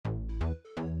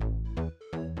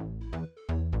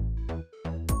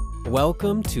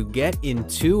Welcome to Get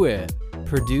Into It,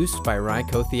 produced by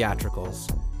Ryco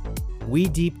Theatricals. We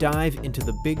deep dive into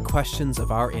the big questions of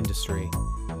our industry.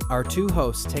 Our two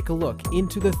hosts take a look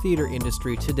into the theater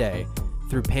industry today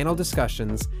through panel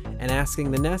discussions and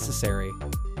asking the necessary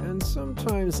and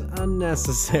sometimes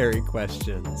unnecessary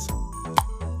questions.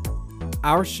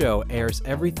 Our show airs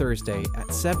every Thursday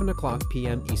at 7 o'clock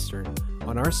p.m. Eastern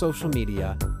on our social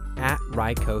media at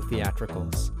Ryco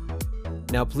Theatricals.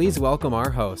 Now please welcome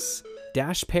our hosts,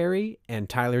 Dash Perry and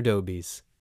Tyler Dobies.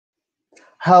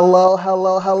 Hello,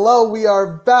 hello, hello. We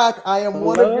are back. I am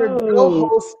one of your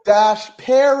co-hosts, Dash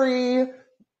Perry.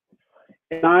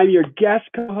 And I'm your guest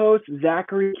co-host,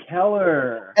 Zachary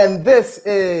Keller. And this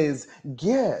is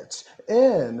Get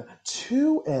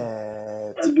Into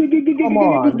It. Come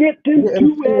on. Get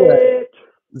into it.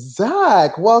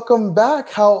 Zach, welcome back.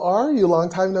 How are you? Long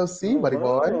time no see, buddy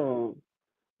boy.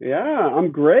 Yeah,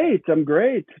 I'm great. Been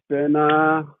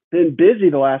busy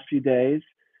the last few days,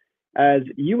 as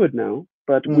you would know.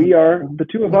 But the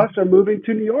two of us are moving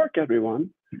to New York, everyone.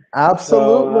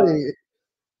 Absolutely.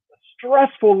 So,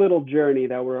 stressful little journey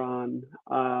that we're on.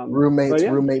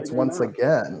 Roommates once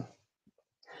again.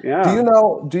 Yeah.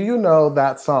 Do you know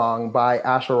that song by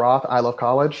Asher Roth, I Love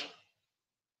College?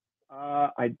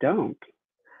 I don't.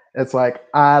 It's like,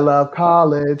 I love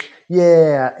college,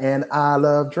 yeah, and I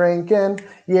love drinking,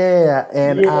 yeah,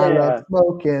 and I love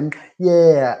smoking,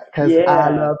 yeah, because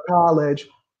I love college.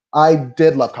 I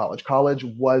did love college. College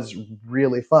was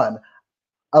really fun.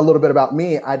 A little bit about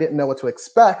me, I didn't know what to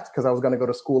expect because I was going to go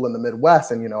to school in the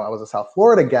Midwest, and I was a South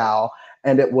Florida gal,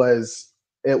 and it was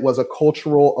a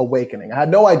cultural awakening. I had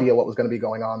no idea what was going to be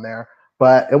going on there,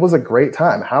 but it was a great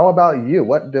time. How about you?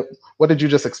 What did you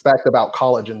just expect about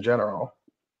college in general?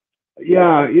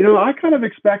 Yeah, I kind of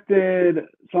expected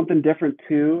something different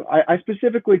too. I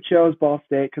specifically chose Ball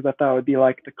State because I thought it would be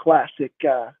like the classic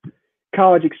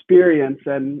college experience,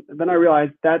 and then I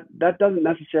realized that doesn't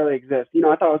necessarily exist.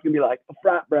 I thought it was gonna be like a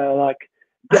frat bro, like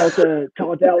Delta,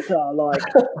 Tau Delta, like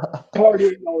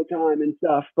partying all the time and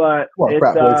stuff. But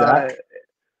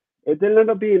it didn't end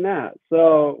up being that.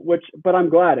 But I'm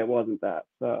glad it wasn't that.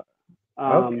 So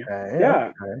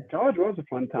okay. College was a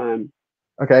fun time.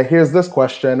 Okay, here's this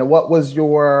question. What was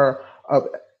your,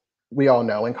 we all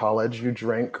know in college you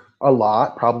drink a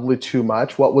lot, probably too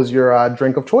much. What was your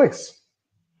drink of choice?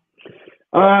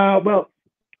 Well,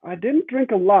 I didn't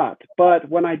drink a lot, but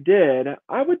when I did,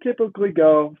 I would typically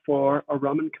go for a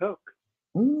rum and Coke.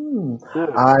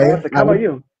 How about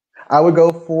you? I would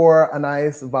go for a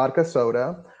nice vodka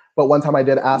soda, but one time I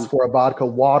did ask for a vodka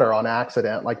water on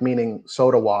accident, like meaning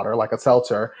soda water, like a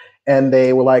seltzer, and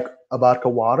they were like, a vodka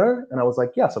water? And I was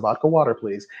like, yes, a vodka water,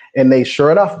 please. And they sure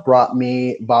enough brought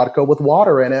me vodka with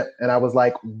water in it, and I was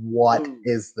like, what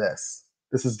is this?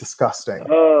 This is disgusting.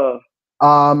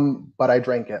 But I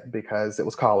drank it because it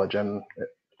was college and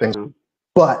things.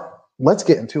 But let's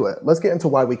get into it. Let's get into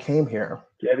why we came here,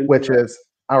 which is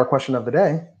our question of the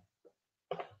day.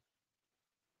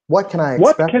 What can I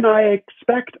expect? What can I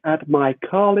expect at my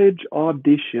college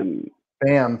audition?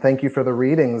 Bam! Thank you for the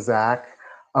reading, Zach.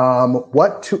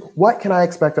 What can I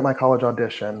expect at my college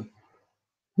audition?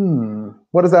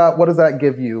 What does that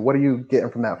give you? What are you getting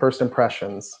from that? First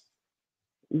impressions?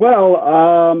 Well,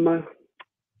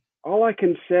 all I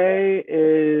can say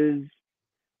is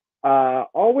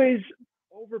always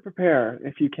over-prepare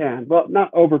if you can. Well, not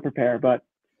over-prepare, but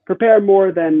prepare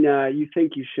more than you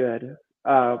think you should.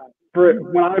 I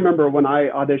remember when I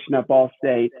auditioned at Ball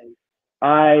State,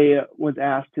 I was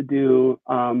asked to do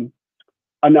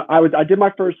I did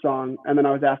my first song, and then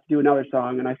I was asked to do another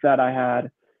song, and I said I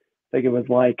think it was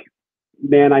like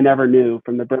Man I Never Knew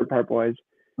from the Burnt Part Boys.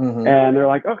 And they're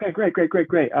like, okay, great.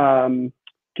 Can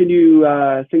you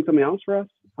sing something else for us?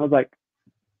 I was like,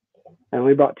 I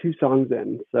only brought 2 songs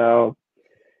in, so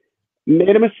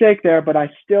made a mistake there, but I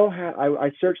still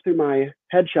I searched through my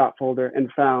headshot folder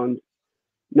and found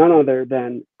none other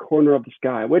than Corner of the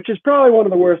Sky, which is probably one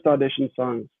of the worst audition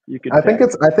songs you could I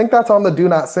think that's on the do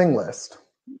not sing list.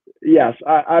 Yes,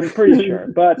 I'm pretty sure,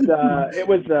 but it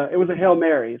was a Hail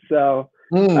Mary, so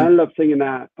I ended up singing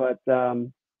that. But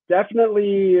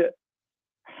definitely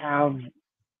have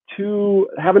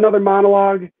another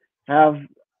monologue, have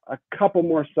a couple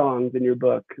more songs in your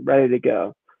book ready to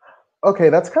go. Okay,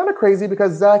 that's kind of crazy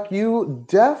because Zach, you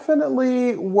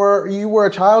definitely were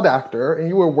a child actor and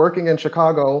you were working in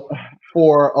Chicago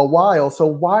for a while. So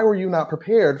why were you not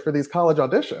prepared for these college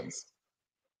auditions?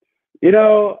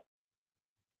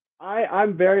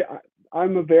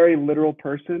 I'm a very literal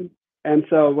person, and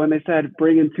so when they said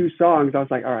bring in 2 songs, I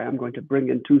was like, all right, I'm going to bring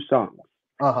in 2 songs.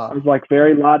 I was like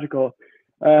very logical,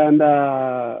 and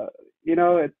you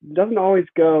know, it doesn't always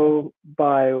go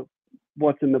by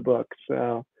what's in the book.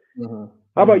 So,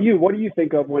 how about you? What do you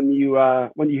think of when you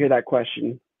hear that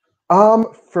question?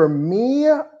 For me,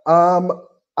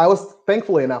 I was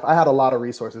thankfully enough, I had a lot of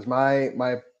resources. My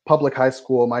public high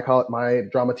school, my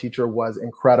drama teacher was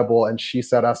incredible, and she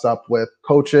set us up with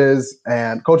coaches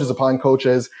and coaches upon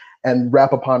coaches and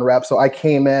rep upon rep. So I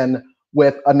came in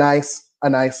with a nice,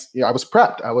 you know, I was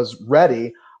prepped, I was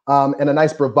ready, and a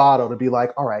nice bravado to be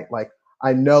like, all right, like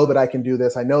I know that I can do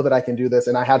this. I know that I can do this,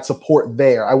 and I had support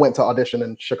there. I went to audition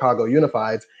in Chicago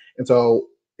Unifieds, and so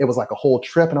it was like a whole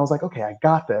trip, and I was like, okay, I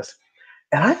got this.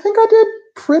 And I think I did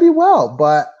pretty well,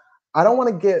 but I don't want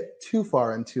to get too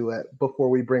far into it before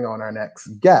we bring on our next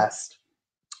guest,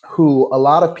 who a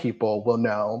lot of people will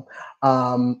know.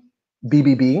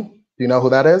 BBB, do you know who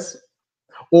that is?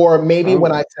 Or maybe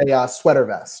when I say sweater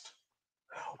vest.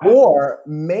 Or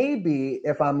maybe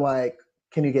if I'm like,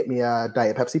 can you get me a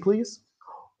Diet Pepsi, please?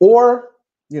 Or,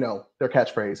 you know, their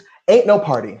catchphrase, ain't no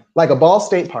party like a Ball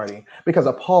State party, because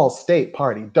a Ball State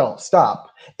party don't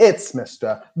stop. It's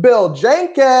Mr. Bill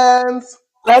Jenkins.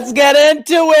 Let's get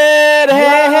into it.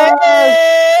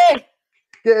 Hey.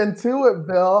 Get into it,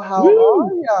 Bill. How are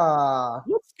ya?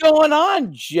 What's going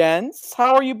on, gents?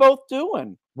 How are you both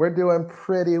doing? We're doing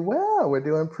pretty well. We're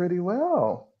doing pretty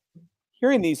well.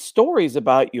 Hearing these stories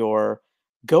about your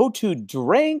go-to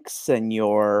drinks and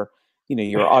your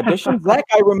auditions. Zach,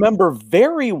 I remember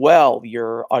very well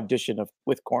your audition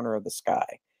with Corner of the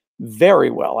Sky. Very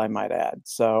well, I might add.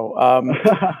 So,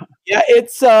 yeah,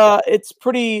 it's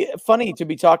pretty funny to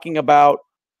be talking about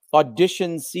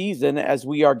audition season as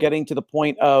we are getting to the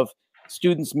point of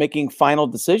students making final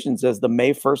decisions as the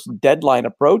May 1st deadline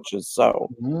approaches. So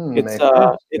I'm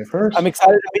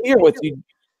excited to be here with you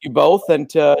both and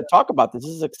to talk about this.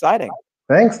 This is exciting.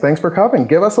 Thanks for coming.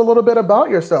 Give us a little bit about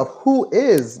yourself. Who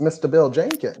is Mr. Bill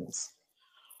Jenkins?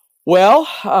 Well,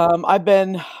 I've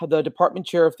been the department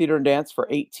chair of theater and dance for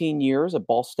 18 years at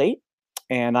Ball State,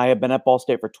 and I have been at Ball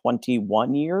State for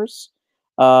 21 years.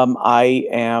 I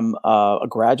am a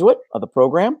graduate of the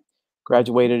program,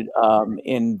 graduated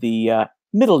in the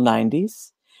middle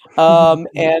 90s, and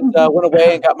went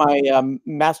away and got my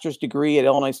master's degree at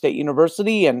Illinois State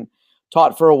University and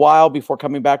taught for a while before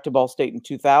coming back to Ball State in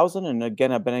 2000. And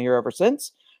again, I've been here ever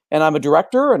since. And I'm a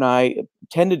director, and I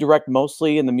tend to direct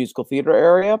mostly in the musical theater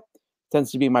area.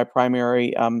 Tends to be my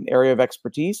primary area of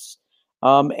expertise.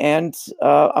 And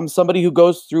I'm somebody who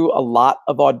goes through a lot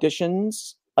of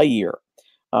auditions a year.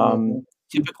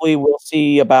 Typically, we'll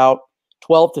see about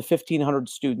 12 to 1,500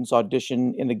 students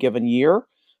audition in a given year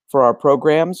for our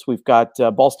programs. We've got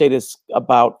Ball State is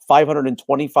about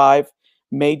 525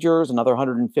 majors, another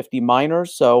 150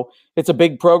 minors. So it's a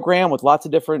big program with lots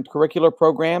of different curricular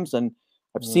programs, and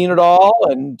I've seen it all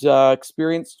and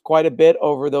experienced quite a bit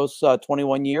over those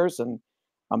 21 years. And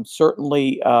I'm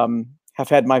certainly have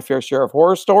had my fair share of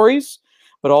horror stories,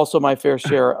 but also my fair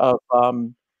share of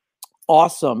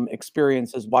awesome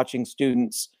experiences watching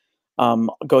students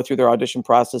go through their audition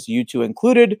process, you two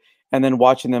included, and then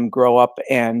watching them grow up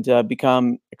and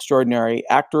become extraordinary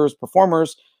actors,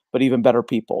 performers, but even better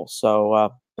people.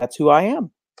 So that's who I am.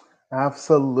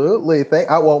 Absolutely.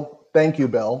 Thank you,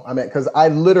 Bill. I mean, because I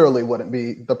literally wouldn't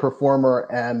be the performer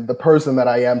and the person that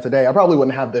I am today. I probably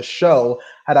wouldn't have this show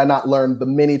had I not learned the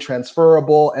many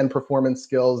transferable and performance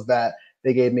skills that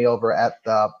they gave me over at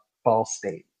the Ball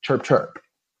State. Chirp, chirp.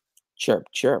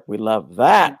 Chirp, chirp. We love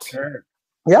that. Chirp.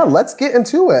 Yeah, let's get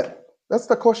into it. That's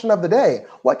the question of the day.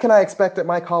 What can I expect at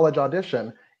my college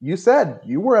audition? You said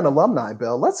you were an alumni,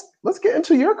 Bill. Let's get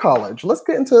into your college. Let's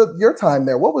get into your time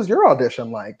there. What was your audition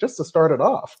like, just to start it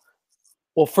off?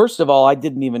 Well, first of all, I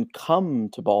didn't even come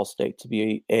to Ball State to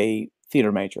be a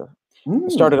theater major. I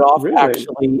started off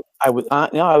actually. I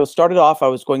was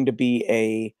going to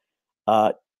be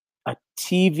a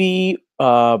TV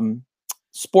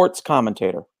sports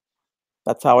commentator.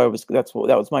 That's how I was. That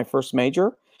was my first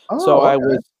major. So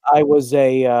okay. I was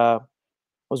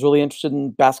really interested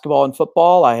in basketball and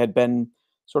football. I had been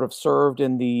sort of served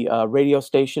in the radio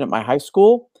station at my high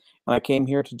school, and I came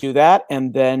here to do that.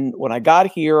 And then when I got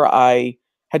here, I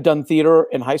had done theater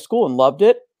in high school and loved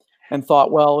it, and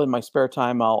thought, well, in my spare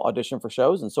time, I'll audition for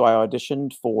shows. And so I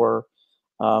auditioned for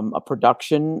a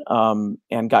production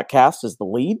and got cast as the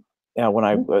lead when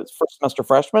I was first semester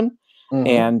freshman.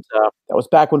 And that was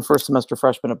back when first semester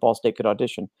freshmen at Ball State could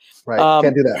audition. Right,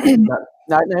 can't do that.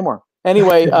 Not anymore.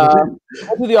 Anyway,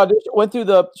 went through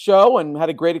the show and had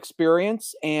a great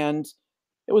experience. And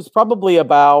it was probably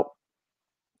about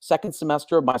second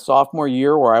semester of my sophomore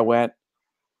year where I went,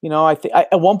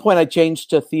 at one point I changed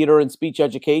to theater and speech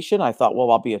education. I thought, well,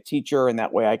 I'll be a teacher, and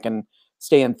that way I can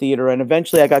stay in theater. And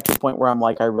eventually I got to a point where I'm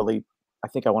like, I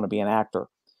think I want to be an actor.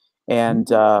 And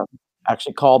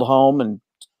actually called home and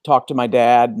talked to my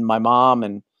dad and my mom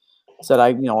and said,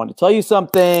 I want to tell you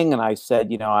something. And I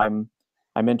said, I'm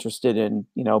interested in,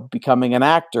 becoming an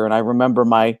actor. And I remember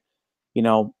my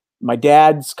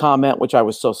dad's comment, which I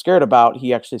was so scared about.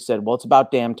 He actually said, well, it's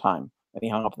about damn time. And he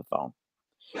hung up the phone.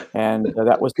 And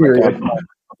that was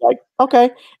like,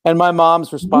 okay. And my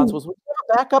mom's response was, well, do you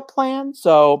have a backup plan?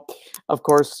 So, of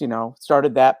course,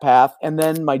 started that path. And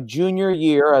then my junior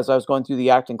year, as I was going through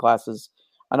the acting classes,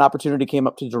 an opportunity came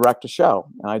up to direct a show.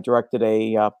 And I directed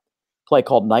a play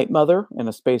called Night Mother in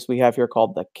a space we have here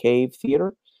called the Cave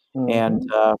Theater. And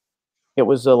it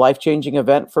was a life-changing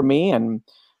event for me, and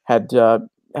had a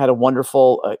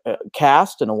wonderful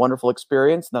cast and a wonderful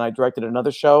experience. And then I directed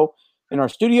another show in our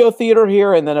studio theater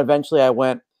here. And then eventually I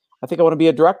think I want to be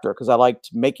a director because I liked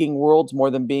making worlds more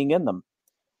than being in them.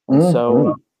 And so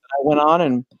I went on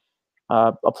and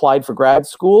applied for grad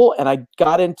school, and I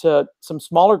got into some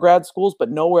smaller grad schools, but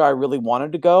nowhere I really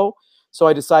wanted to go. So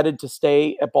I decided to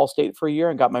stay at Ball State for a year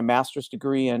and got my master's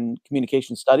degree in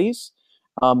communication studies,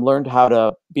 learned how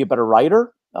to be a better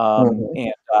writer.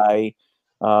 And I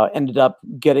ended up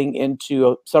getting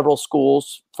into several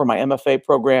schools for my MFA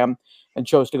program and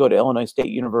chose to go to Illinois State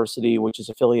University, which is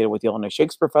affiliated with the Illinois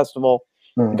Shakespeare Festival.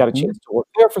 And got a chance to work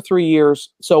there for 3 years.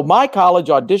 So my college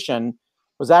audition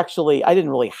was actually, I didn't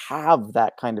really have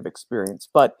that kind of experience.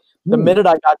 But the minute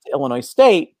I got to Illinois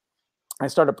State, I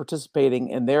started participating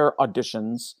in their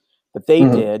auditions that they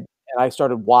did. And I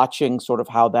started watching sort of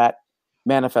how that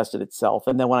manifested itself.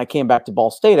 And then when I came back to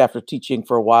Ball State after teaching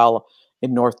for a while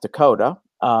in North Dakota,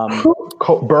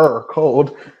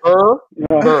 cold.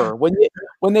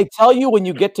 When they tell you when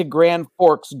you get to Grand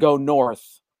Forks, go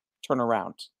north, turn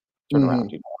around.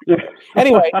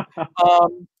 Anyway,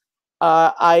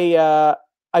 I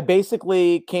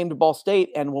basically came to Ball State,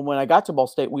 and when I got to Ball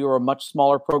State, we were a much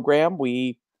smaller program.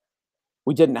 We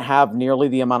didn't have nearly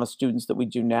the amount of students that we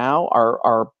do now.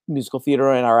 Our musical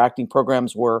theater and our acting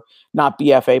programs were not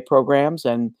BFA programs,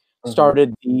 and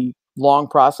started the long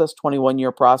process,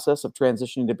 21-year process of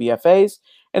transitioning to BFAs.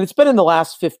 And it's been in the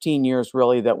last 15 years,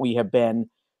 really, that we have been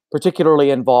particularly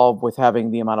involved with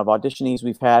having the amount of auditionees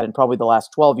we've had, and probably the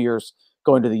last 12 years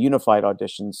going to the unified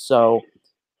auditions. So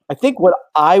I think what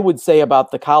I would say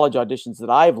about the college auditions that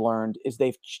I've learned is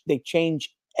they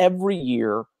change every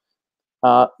year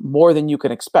more than you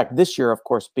can expect. This year, of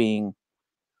course, being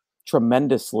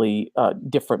tremendously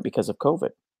different because of COVID.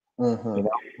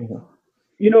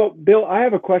 Bill, I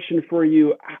have a question for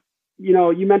you.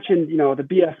 You mentioned, the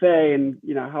BFA and,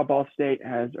 how Ball State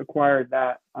has acquired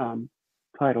that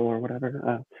title or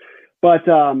whatever. But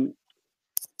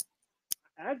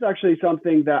that's actually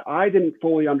something that I didn't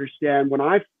fully understand when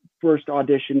I first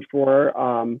auditioned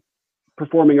for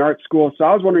performing arts school. So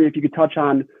I was wondering if you could touch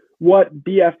on what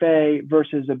BFA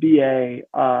versus a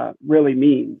BA really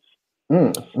means.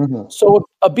 So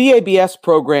a BABS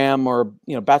program, or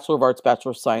Bachelor of Arts,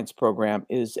 Bachelor of Science program,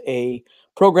 is a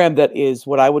program that is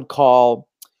what I would call,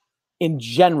 in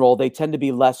general, they tend to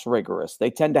be less rigorous.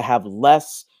 They tend to have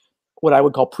less what I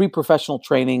would call pre-professional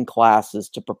training classes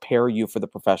to prepare you for the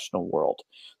professional world.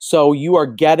 So you are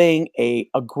getting a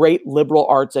great liberal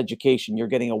arts education. You're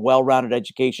getting a well-rounded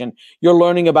education. You're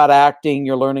learning about acting,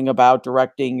 you're learning about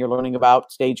directing, you're learning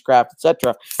about stagecraft,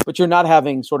 etc. But you're not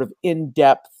having sort of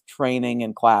in-depth training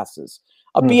and classes.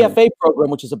 A BFA program,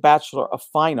 which is a Bachelor of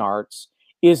Fine Arts,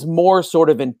 is more sort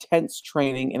of intense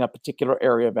training in a particular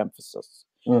area of emphasis.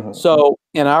 So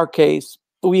in our case,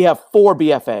 we have 4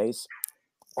 BFAs: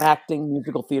 acting,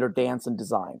 musical theater, dance, and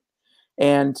design.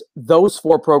 And those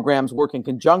 4 programs work in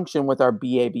conjunction with our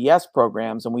BABS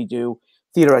programs. And we do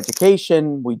theater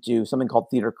education, we do something called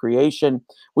theater creation,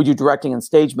 we do directing and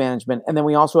stage management. And then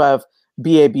we also have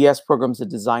BABS programs in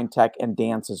design, tech, and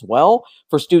dance as well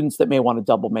for students that may want to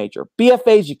double major.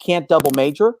 BFAs, you can't double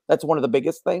major. That's one of the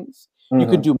biggest things. You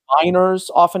can do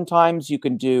minors oftentimes. You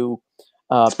can do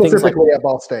specifically at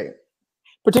Ball State.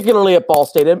 Particularly at Ball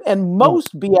State. And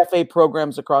most BFA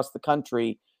programs across the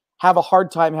country have a hard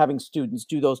time having students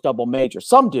do those double majors.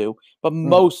 Some do, but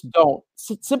most don't,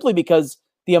 simply because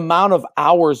the amount of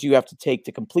hours you have to take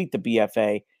to complete the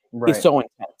BFA is so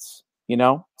intense,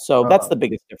 So that's the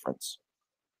biggest difference.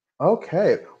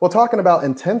 Okay. Well, talking about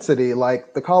intensity,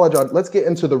 like the college, let's get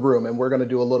into the room, and we're going to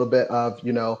do a little bit of,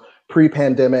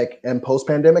 pre-pandemic and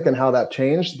post-pandemic and how that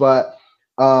changed. But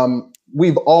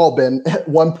we've all been at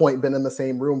one point been in the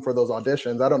same room for those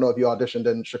auditions. I don't know if you auditioned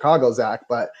in Chicago, Zach,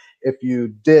 but if you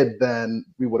did, then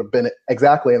we would have been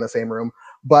exactly in the same room.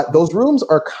 But those rooms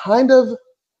are kind of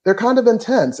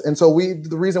intense. And so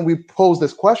the reason we pose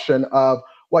this question of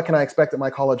what can I expect at my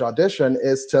college audition,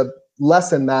 is to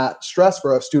lessen that stress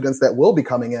for students that will be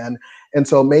coming in. And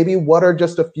so maybe what are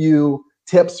just a few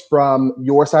tips from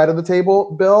your side of the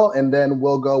table, Bill, and then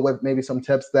we'll go with maybe some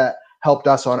tips that helped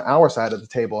us on our side of the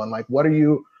table. And like, what are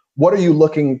you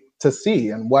looking to see,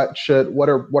 and what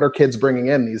are kids bringing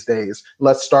in these days?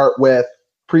 Let's start with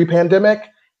pre-pandemic,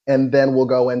 and then we'll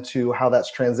go into how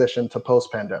that's transitioned to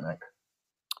post-pandemic.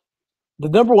 The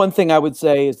number one thing I would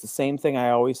say is the same thing I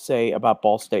always say about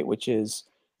Ball State, which is,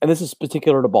 and this is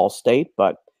particular to Ball State,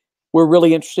 but we're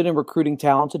really interested in recruiting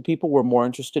talented people. We're more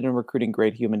interested in recruiting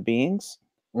great human beings.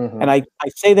 Mm-hmm. And I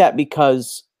say that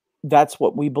because that's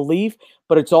what we believe,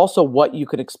 but it's also what you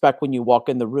can expect when you walk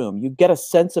in the room. You get a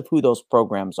sense of who those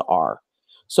programs are.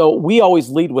 So we always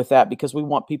lead with that because we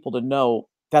want people to know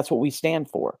that's what we stand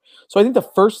for. So I think the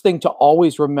first thing to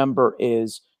always remember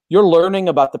is you're learning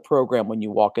about the program when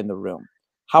you walk in the room.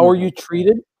 How are you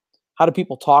treated? How do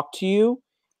people talk to you?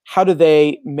 How do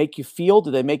they make you feel?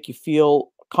 Do they make you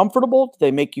feel comfortable? Do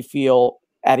they make you feel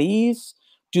at ease?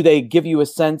 Do they give you a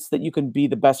sense that you can be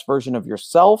the best version of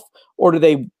yourself? Or do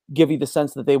they give you the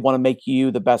sense that they want to make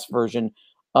you the best version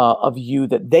of you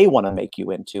that they want to make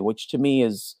you into, which to me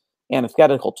is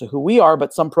antithetical to who we are,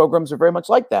 but some programs are very much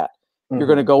like that. You're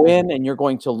going to go in and you're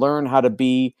going to learn how to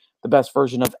be the best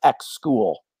version of X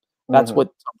school. That's what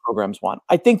some programs want.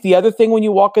 I think the other thing when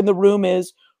you walk in the room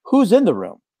is who's in the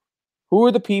room. Who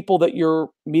are the people that you're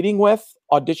meeting with,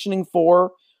 auditioning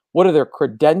for? What are their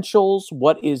credentials?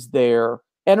 What is their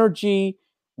energy?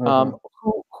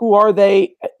 Who are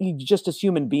they just as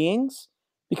human beings?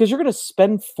 Because you're going to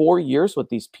spend 4 years with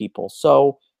these people.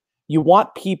 So you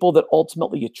want people that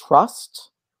ultimately you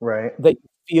trust, right? That you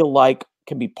feel like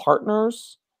can be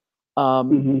partners.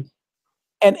 And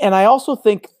I also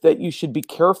think that you should be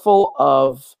careful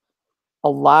of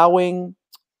allowing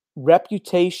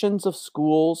reputations of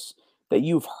schools that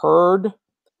you've heard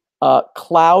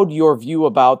cloud your view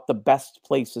about the best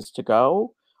places to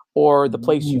go or the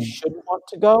place you should want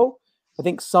to go. I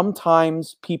think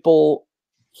sometimes people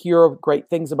hear great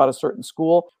things about a certain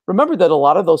school. Remember that a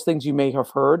lot of those things you may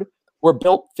have heard were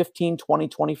built 15, 20,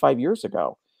 25 years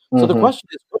ago. So the question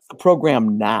is, what's the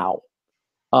program now?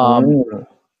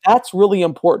 That's really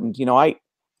important. You know, I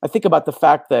think about the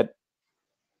fact that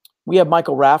we have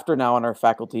Michael Rafter now on our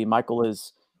faculty. Michael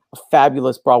is a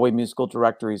fabulous Broadway musical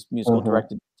director. He's musical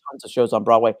directed tons of shows on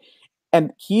Broadway,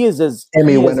 and he is as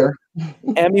Emmy winner.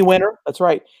 Emmy winner. That's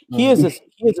right. He is as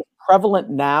prevalent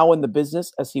now in the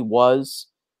business as he was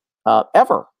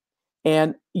ever.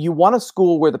 And you want a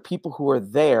school where the people who are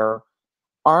there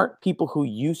aren't people who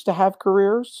used to have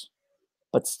careers,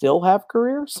 but still have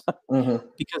careers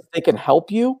because they can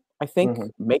help you, I think,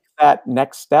 make that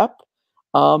next step.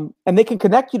 And they can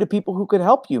connect you to people who can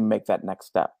help you make that next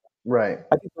step. Right.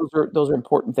 I think those are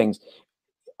important things.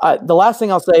 The last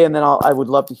thing I'll say, and then I would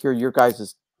love to hear your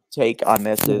guys' take on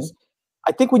this, is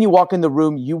I think when you walk in the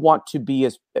room, you want to be,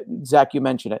 as Zach, you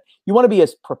mentioned it, you want to be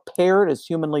as prepared as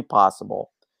humanly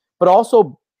possible, but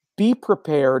also be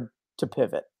prepared to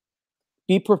pivot.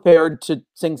 Be prepared to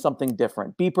sing something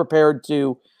different. Be prepared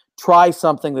to try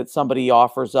something that somebody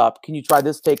offers up. Can you try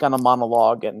this take on a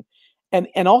monologue?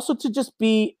 And also to just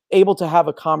be able to have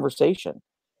a conversation.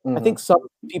 I think some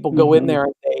people go in there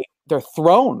and they're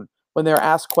thrown when they're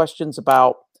asked questions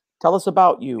about, tell us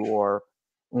about you, or,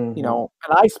 you know,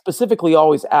 and I specifically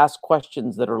always ask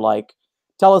questions that are like,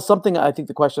 tell us something. I think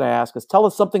the question I ask is, tell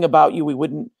us something about you we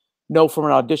wouldn't know from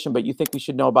an audition, but you think we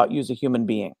should know about you as a human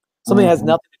being. Something that has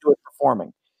nothing to do with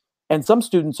performing. And some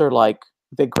students are like,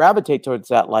 they gravitate towards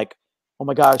that, like, oh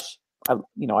my gosh,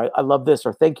 I love this,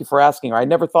 or thank you for asking, or I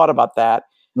never thought about that.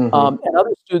 And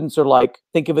other students are like,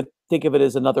 think of it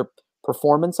as another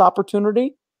performance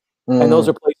opportunity. And those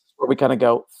are places where we kind of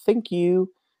go, thank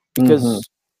you, because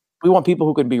we want people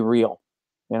who can be real,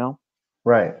 you know?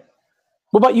 Right.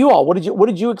 What about you all? What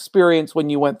did you experience when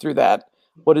you went through that?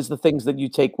 What is the things that you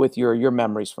take with your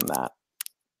memories from that?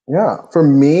 Yeah, for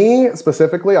me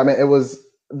specifically, I mean, it was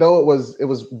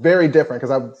very different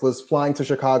because I was flying to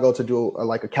Chicago to do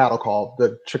a cattle call,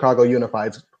 the Chicago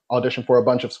Unified audition for a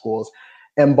bunch of schools.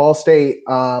 And Ball State,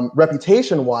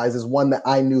 reputation-wise, is one that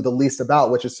I knew the least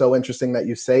about, which is so interesting that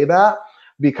you say that,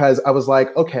 because I was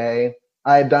like, okay,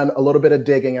 I had done a little bit of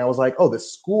digging. And I was like, oh, the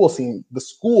school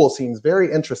seems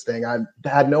very interesting. I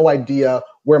had no idea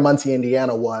where Muncie,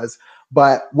 Indiana was,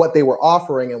 but what they were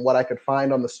offering and what I could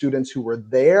find on the students who were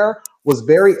there was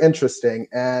very interesting.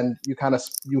 And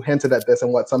you hinted at this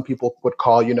and what some people would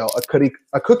call, you know, a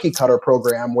cookie cutter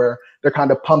program, where they're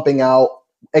kind of pumping out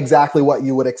exactly what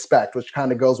you would expect, which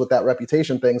kind of goes with that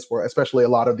reputation things for especially a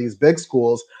lot of these big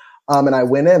schools. And I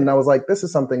went in and I was like, this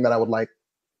is something that I would like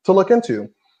to look into.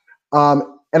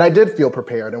 And I did feel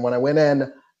prepared. And when I went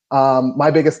in,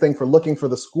 my biggest thing for looking for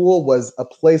the school was a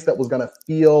place that was going to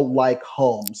feel like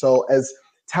home. So as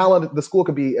talented, the school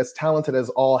could be as talented as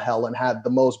all hell and had the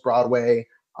most Broadway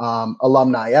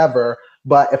alumni ever.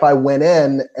 But if I went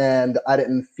in and I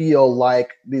didn't feel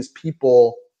like these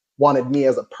people wanted me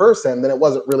as a person, then it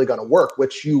wasn't really going to work,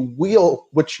 which you will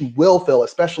feel,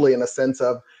 especially in a sense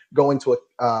of going to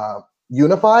a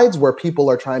unifieds where people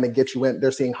are trying to get you in.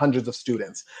 They're seeing hundreds of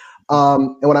students.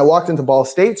 And when I walked into Ball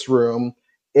State's room,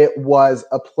 it was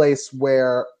a place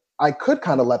where I could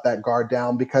kind of let that guard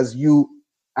down because you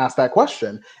asked that question.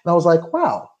 And I was like,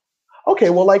 wow,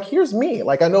 okay, well, like, here's me.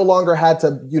 Like, I no longer had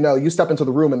to, you step into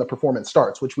the room and the performance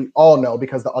starts, which we all know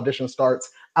because the audition starts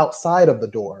outside of the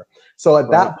door. So at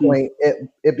that point,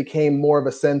 it became more of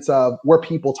a sense of we're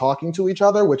people talking to each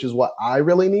other, which is what I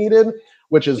really needed,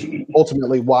 which is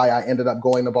ultimately why I ended up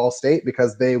going to Ball State,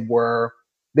 because they were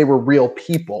real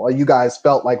people. You guys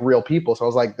felt like real people. So I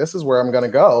was like, this is where I'm going to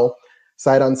go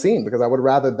sight unseen, because I would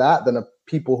rather that than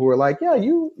people who are like, yeah,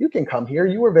 you can come here.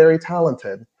 You were very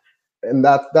talented. And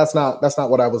that's not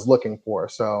what I was looking for.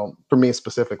 So for me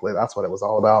specifically, that's what it was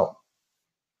all about.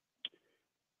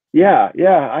 Yeah.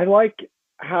 I like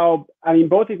how, I mean,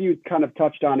 both of you kind of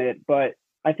touched on it, but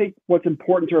I think what's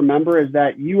important to remember is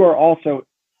that you are also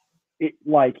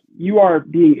you are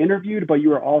being interviewed, but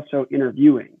you are also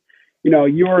interviewing.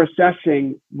 You're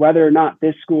assessing whether or not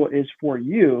this school is for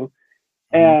you.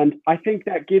 And I think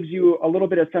that gives you a little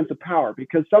bit of sense of power,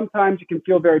 because sometimes you can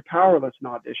feel very powerless in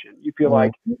audition. You feel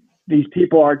like these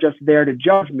people are just there to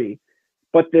judge me.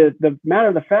 But the matter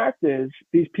of the fact is,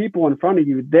 these people in front of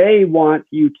you, they want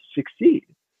you to succeed.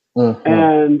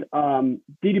 And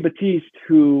Didi Batiste,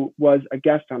 who was a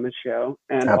guest on this show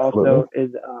and also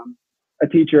is a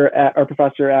teacher or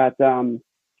professor at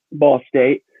Ball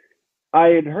State, I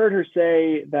had heard her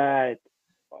say that,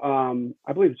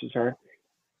 I believe this was her,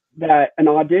 that an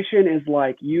audition is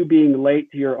like you being late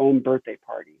to your own birthday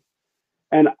party.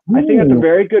 And I think that's a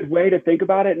very good way to think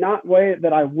about it. Not way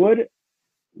that I would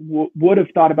have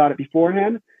thought about it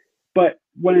beforehand, but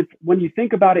when you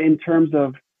think about it in terms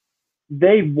of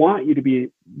they want you to be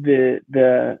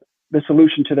the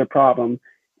solution to their problem,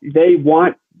 they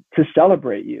want to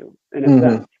celebrate you in a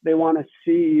sense. They want to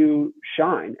see you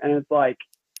shine, and it's like,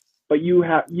 but you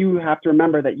have to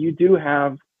remember that you do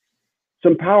have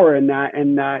some power in that,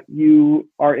 and that you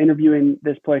are interviewing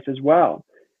this place as well.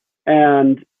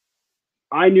 And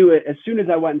I knew it as soon as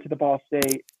I went into the Ball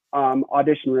State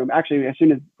audition room. Actually, as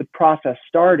soon as the process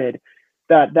started,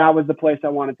 that was the place I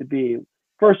wanted to be.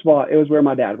 First of all, it was where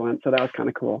my dad went, so that was kind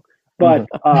of cool. But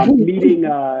meeting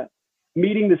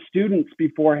the students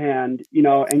beforehand,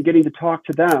 and getting to talk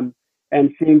to them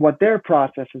and seeing what their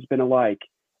process has been like,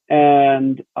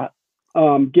 and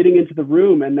getting into the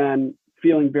room and then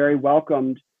feeling very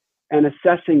welcomed and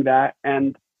assessing that.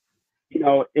 And,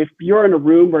 if you're in a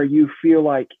room where you feel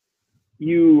like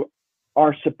you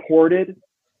are supported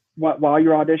while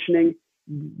you're auditioning,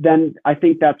 then I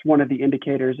think that's one of the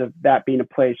indicators of that being a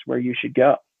place where you should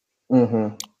go.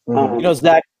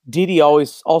 Zach, Didi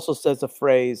always also says the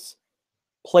phrase,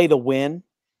 play to win.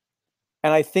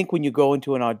 And I think when you go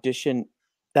into an audition,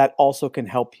 that also can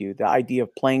help you. The idea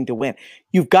of playing to win.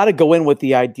 You've got to go in with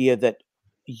the idea that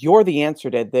you're the answer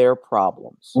to their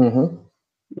problems.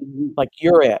 Like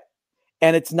you're it.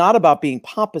 And it's not about being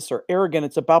pompous or arrogant.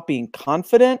 It's about being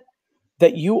confident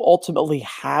that you ultimately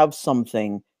have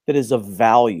something that is of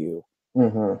value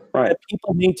that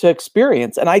people need to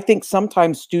experience. And I think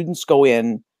sometimes students go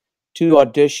in to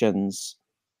auditions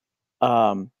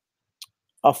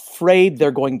afraid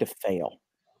they're going to fail.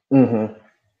 And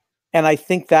I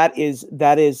think that is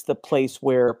the place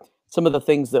where some of the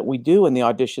things that we do in the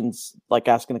auditions, like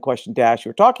asking the question Dash you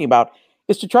were talking about,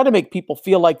 is to try to make people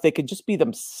feel like they can just be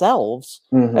themselves,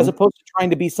 as opposed to trying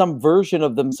to be some version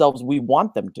of themselves we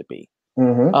want them to be.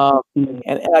 And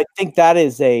I think that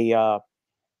is I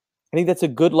think that's a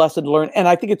good lesson to learn. And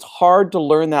I think it's hard to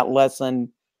learn that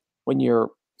lesson when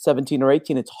you're 17 or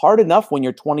 18. It's hard enough when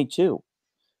you're 22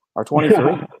 or 23.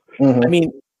 I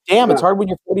mean, damn, it's hard when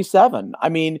you're 47. I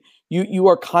mean, you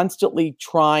are constantly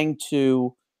trying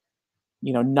to,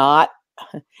 not,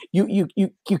 you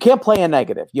can't play a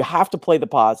negative. You have to play the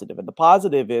positive. And the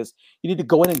positive is you need to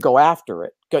go in and go after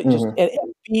it.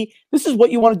 This is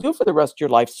what you want to do for the rest of your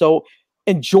life. So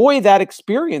enjoy that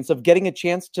experience of getting a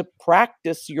chance to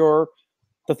practice the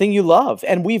thing you love.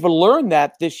 And we've learned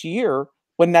that this year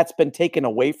when that's been taken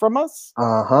away from us,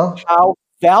 how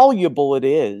valuable it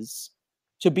is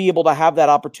to be able to have that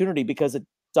opportunity, because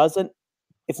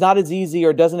it's not as easy,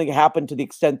 or doesn't happen to the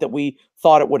extent that we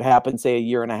thought it would happen, say, a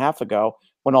year and a half ago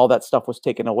when all that stuff was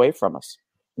taken away from us.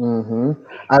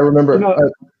 I remember. You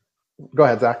know, Go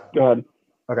ahead, Zach. go ahead.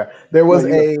 Okay. There was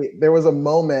a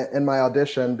moment in my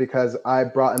audition because I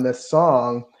brought in this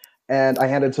song and I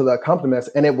handed it to the accompanist,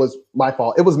 and it was my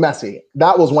fault. It was messy.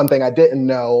 That was one thing I didn't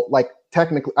know. Like,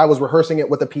 technically, I was rehearsing it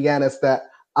with a pianist that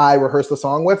I rehearsed the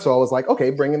song with. So I was like,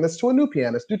 okay, bringing this to a new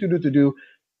pianist, do.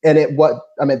 And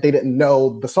they didn't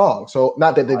know the song. So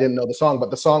not that they didn't know the song, but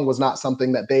the song was not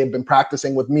something that they had been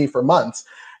practicing with me for months.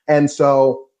 And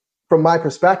so from my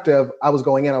perspective, I was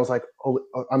going in, I was like, oh,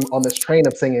 I'm on this train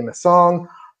of singing this song.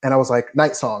 And I was like,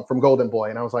 Night Song from Golden Boy.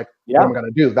 And I was like, what am I going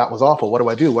to do? That was awful. What do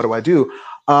I do? What do I do?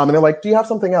 And they're like, do you have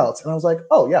something else? And I was like,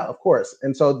 oh, yeah, of course.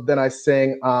 And so then I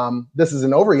sang This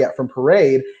Isn't Over Yet from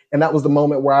Parade. And that was the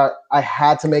moment where I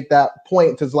had to make that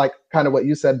point to, like, kind of what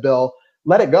you said, Bill,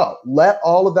 let it go. Let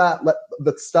all of that, let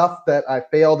the stuff that I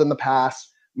failed in the past,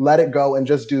 let it go and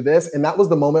just do this. And that was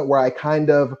the moment where I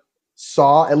kind of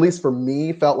saw, at least for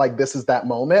me, felt like this is that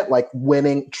moment, like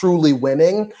winning, truly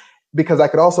winning. Because I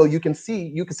could also, you can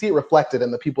see it reflected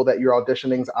in the people that you're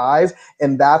auditioning's eyes.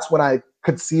 And that's when I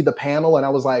could see the panel and I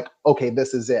was like, okay,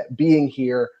 this is it. Being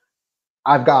here,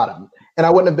 I've got him. And I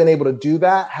wouldn't have been able to do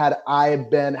that had I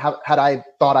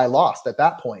thought I lost at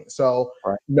that point. So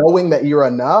knowing that you're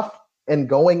enough and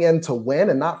going in to win,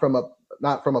 and not from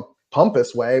a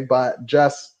pompous way, but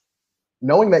just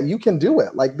knowing that you can do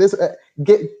it. Like this,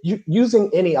 using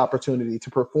any opportunity to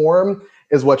perform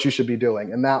is what you should be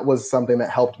doing. And that was something that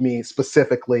helped me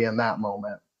specifically in that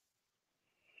moment.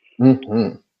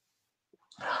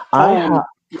 Oh,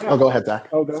 go ahead, Zach.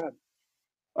 Oh, go ahead.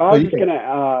 I was just going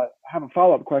to have a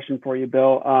follow-up question for you,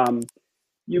 Bill.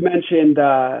 You mentioned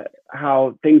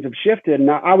how things have shifted. And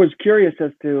I was curious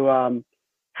as to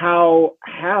how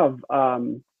have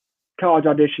college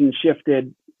auditions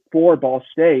shifted for Ball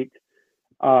State?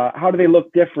 How do they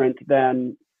look different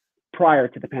than prior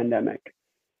to the pandemic?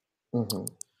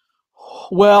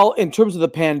 Well, in terms of the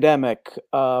pandemic,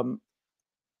 I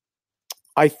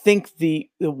think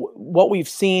what we've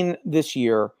seen this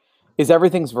year is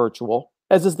everything's virtual,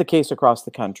 as is the case across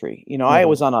the country. You know, I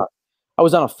was on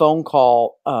a phone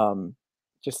call,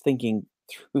 just thinking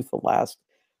through the last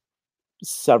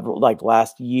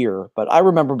year, but I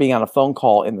remember being on a phone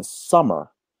call in the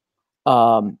summer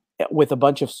with a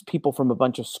bunch of people from a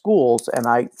bunch of schools, and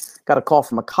I got a call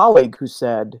from a colleague who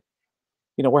said,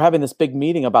 you know, we're having this big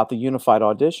meeting about the unified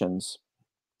auditions,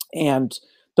 and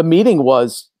the meeting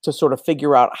was to sort of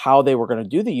figure out how they were going to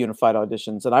do the unified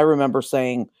auditions. And I remember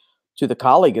saying to the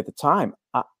colleague at the time,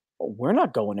 we're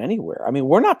not going anywhere. I mean,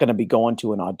 we're not going to be going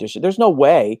to an audition. There's no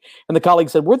way. And the colleague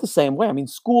said, we're the same way. I mean,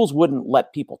 schools wouldn't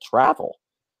let people travel.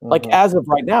 Like, as of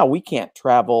right now, we can't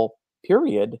travel,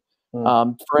 period,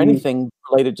 for anything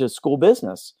related to school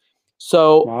business.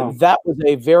 So that was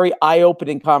a very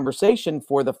eye-opening conversation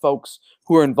for the folks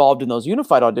who are involved in those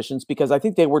unified auditions, because I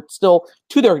think they were still,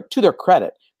 to their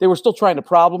credit, they were still trying to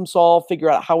problem solve, figure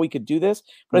out how we could do this.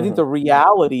 But I think the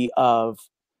reality of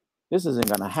this isn't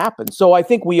going to happen. So I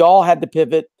think we all had to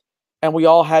pivot and we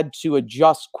all had to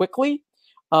adjust quickly.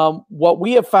 What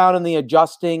we have found in the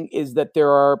adjusting is that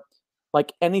there are,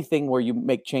 like anything where you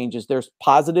make changes, there's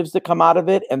positives that come out of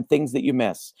it and things that you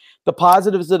miss. The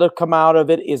positives that have come out of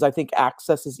it is, I think,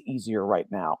 access is easier right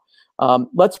now.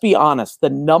 Let's be honest, the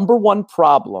number one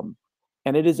problem,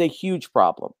 and it is a huge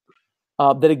problem,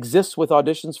 that exists with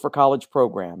auditions for college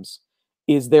programs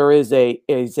is there is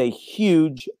a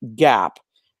huge gap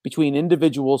between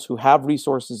individuals who have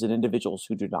resources and individuals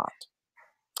who do not.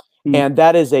 And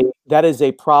that is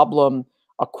a problem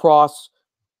across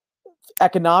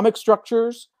economic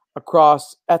structures,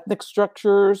 across ethnic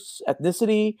structures,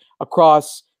 ethnicity,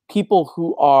 across people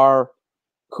who are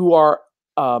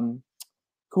in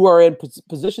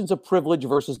positions of privilege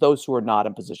versus those who are not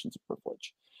in positions of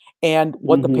privilege. And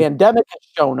what the pandemic has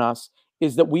shown us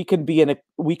is that we can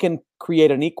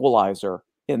create an equalizer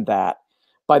in that,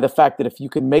 by the fact that if you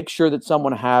can make sure that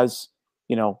someone has,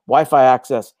 you know, Wi-Fi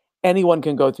access, anyone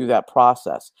can go through that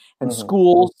process. And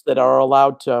schools that are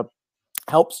allowed to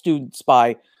help students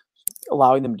by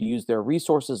allowing them to use their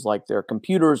resources like their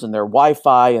computers and their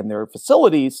Wi-Fi and their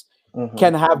facilities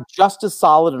can have just as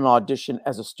solid an audition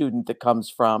as a student that comes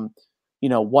from, you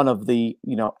know, one of the,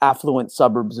 you know, affluent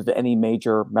suburbs of any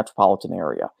major metropolitan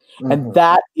area. And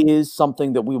that is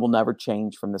something that we will never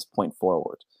change from this point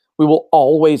forward. We will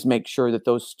always make sure that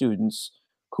those students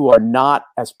who are not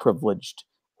as privileged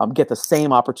get the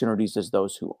same opportunities as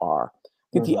those who are. I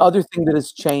think the other thing that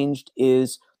has changed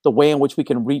is the way in which we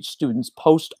can reach students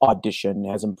post-audition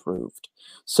has improved.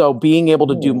 So being able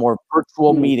to do more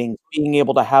virtual meetings, being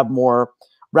able to have more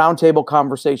roundtable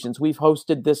conversations. We've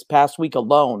hosted this past week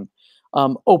alone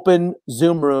open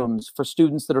Zoom rooms for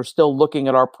students that are still looking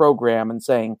at our program and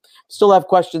saying, still have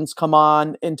questions, come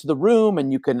on into the room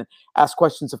and you can ask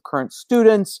questions of current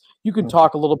students. You can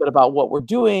talk a little bit about what we're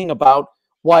doing, about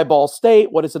why Ball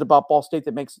State, what is it about Ball State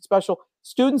that makes it special?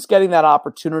 Students getting that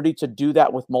opportunity to do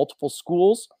that with multiple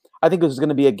schools, I think is going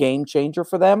to be a game changer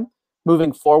for them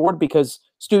moving forward, because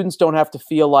students don't have to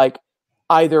feel like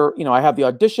either, I have the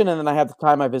audition and then I have the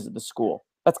time I visit the school.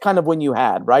 That's kind of when you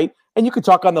had, right? And you could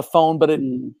talk on the phone, but it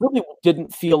really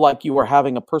didn't feel like you were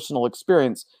having a personal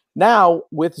experience. Now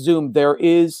with Zoom, there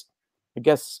is, I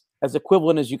guess, as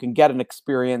equivalent as you can get an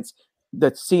experience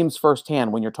that seems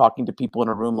firsthand when you're talking to people in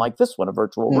a room like this one, a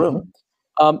virtual room.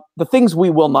 The things we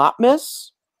will not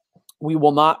miss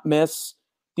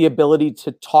the ability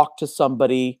to talk to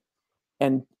somebody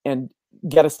and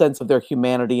get a sense of their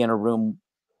humanity in a room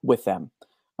with them.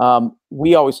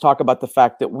 We always talk about the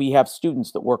fact that we have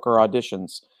students that work our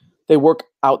auditions. They work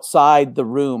outside the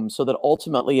room so that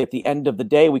ultimately at the end of the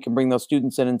day, we can bring those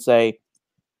students in and say,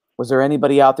 was there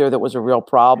anybody out there that was a real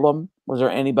problem? Was there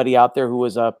anybody out there who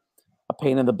was a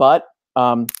pain in the butt?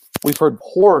 We've heard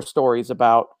horror stories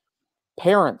about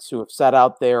parents who have sat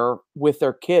out there with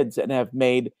their kids and have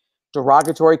made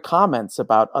derogatory comments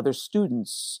about other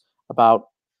students, about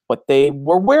what they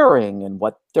were wearing and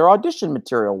what their audition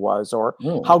material was, or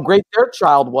how great their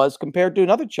child was compared to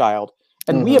another child.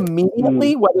 And we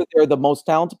immediately, whether they're the most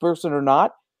talented person or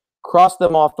not, cross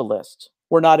them off the list.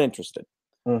 We're not interested.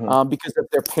 Because if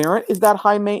their parent is that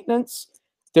high maintenance,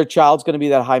 their child's going to be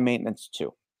that high maintenance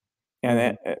too.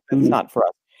 And it's not for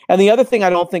us. And the other thing I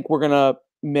don't think we're going to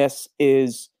miss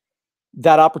is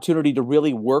that opportunity to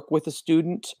really work with a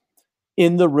student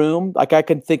in the room. Like I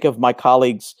can think of my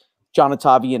colleagues, John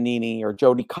Ottavianini or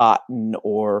Jody Cotton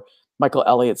or Michael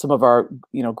Elliott, some of our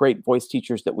great voice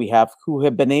teachers that we have who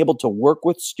have been able to work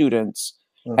with students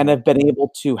and have been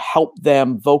able to help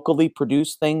them vocally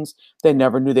produce things they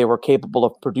never knew they were capable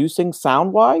of producing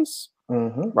sound-wise,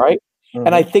 right?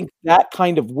 And I think that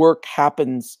kind of work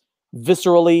happens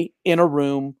viscerally in a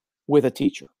room with a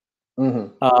teacher,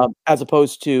 as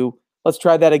opposed to, let's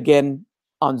try that again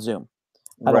on Zoom.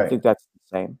 I don't think that's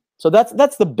the same. So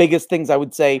that's the biggest things I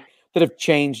would say that have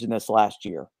changed in this last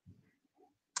year.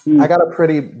 I got a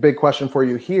pretty big question for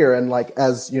you here. And like,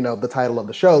 as you know, the title of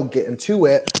the show, Get Into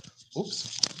It.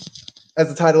 Oops. As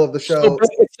the title of the show.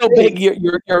 It's so big.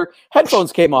 Your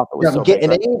headphones came off. It was I'm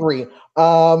getting angry.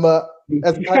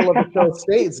 As the title of the show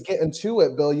states, Get Into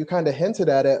It, Bill, you kind of hinted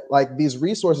at it. Like, these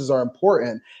resources are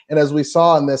important. And as we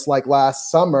saw in this, like last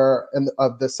summer,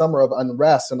 of the summer of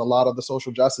unrest and a lot of the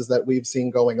social justice that we've seen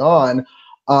going on,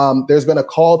 there's been a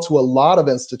call to a lot of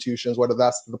institutions, whether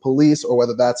that's the police or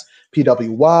whether that's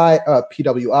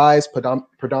PWIs,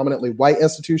 predominantly white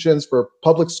institutions, for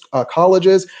public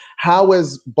colleges. How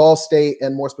is Ball State,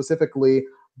 and more specifically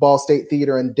Ball State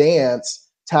Theater and Dance,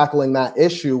 tackling that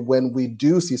issue when we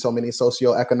do see so many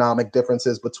socioeconomic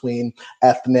differences between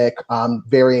ethnic,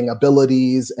 varying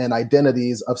abilities and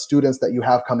identities of students that you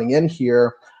have coming in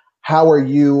here? How are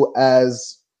you,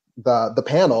 as the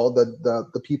panel,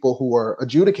 the people who are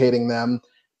adjudicating them,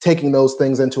 taking those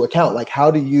things into account? Like,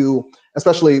 how do you,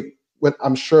 especially when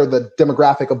I'm sure the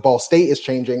demographic of Ball State is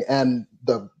changing and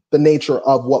the nature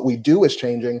of what we do is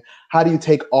changing, how do you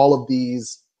take all of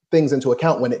these things into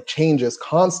account when it changes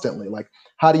constantly? Like,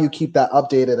 how do you keep that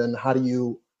updated, and how do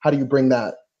you bring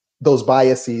those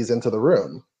biases into the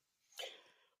room?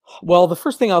 Well, the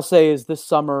first thing I'll say is this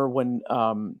summer, when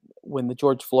the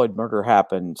George Floyd murder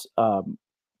happened,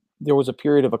 there was a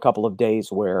period of a couple of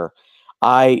days where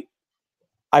I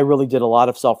really did a lot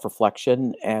of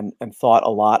self-reflection and thought a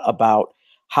lot about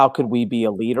how could we be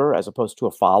a leader as opposed to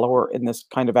a follower in this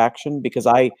kind of action, because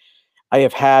I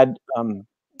have had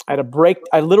I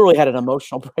literally had an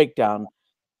emotional breakdown.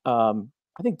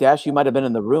 I think, Dash, you might have been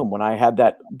in the room when I had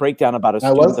that breakdown about a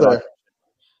student. I was there.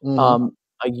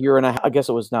 A year and I guess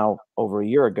it was now over a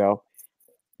year ago,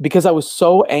 because I was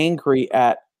so angry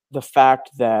at the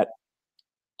fact that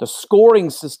the scoring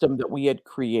system that we had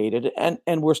created,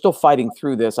 and we're still fighting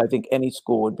through this. I think any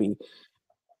school would be,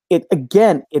 it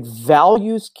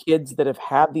values kids that have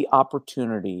had the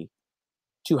opportunity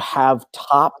to have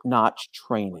top-notch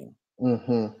training.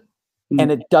 And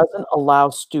it doesn't allow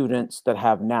students that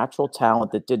have natural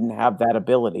talent that didn't have that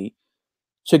ability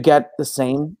to get the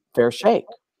same fair shake.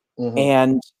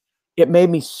 And it made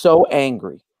me so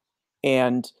angry.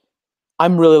 And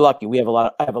I'm really lucky. I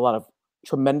have a lot of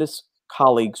tremendous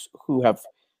colleagues who have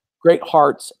great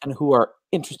hearts and who are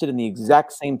interested in the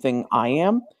exact same thing I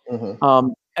am.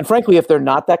 And frankly, if they're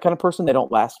not that kind of person, they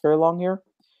don't last very long here.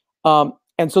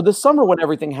 And so this summer, when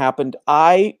everything happened,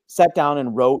 I sat down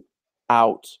and wrote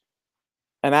out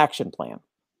an action plan.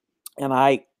 And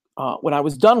when I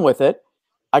was done with it,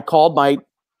 I called my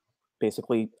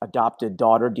basically adopted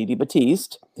daughter, Didi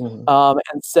Batiste, and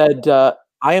said,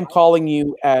 I am calling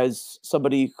you as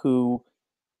somebody who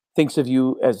thinks of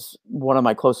you as one of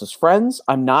my closest friends.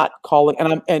 I'm not calling,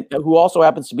 and who also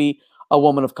happens to be a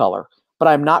woman of color, but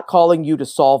I'm not calling you to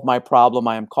solve my problem.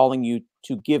 I am calling you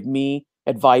to give me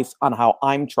advice on how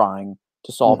I'm trying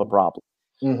to solve a problem,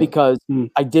 because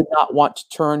I did not want to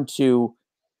turn to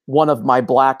one of my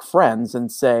Black friends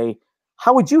and say,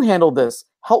 how would you handle this?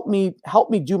 Help me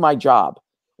do my job.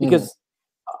 Because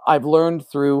I've learned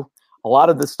through a lot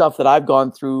of the stuff that I've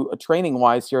gone through training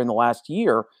wise here in the last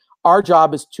year, our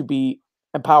job is to be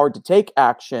empowered to take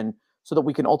action so that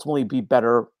we can ultimately be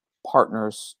better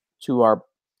partners to our,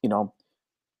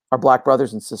 our Black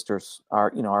brothers and sisters,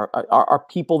 our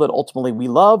people that ultimately we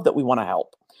love, that we want to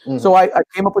help. So I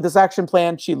came up with this action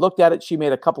plan. She looked at it. She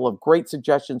made a couple of great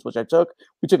suggestions, which I took.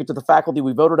 We took it to the faculty.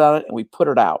 We voted on it, and we put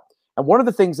it out. And one of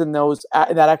the things in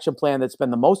that action plan that's been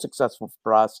the most successful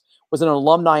for us was an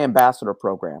alumni ambassador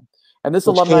program. And this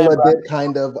alumni Kayla did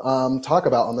kind of talk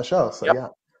about on the show. So yeah.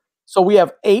 So we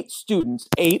have 8 students,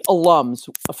 8 alums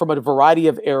from a variety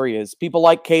of areas. People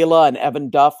like Kayla and Evan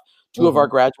Duff, 2 of our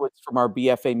graduates from our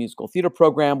BFA musical theater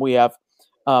program. We have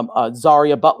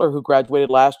Zaria Butler, who graduated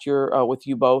last year with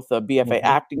you both, a BFA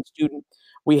acting student.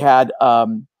 We had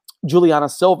Juliana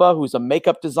Silva, who's a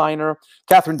makeup designer,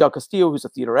 Catherine Del Castillo, who's a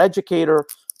theater educator.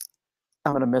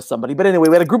 I'm going to miss somebody. But anyway,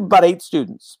 we had a group of about 8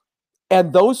 students.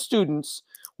 And those students,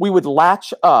 we would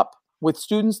latch up with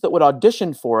students that would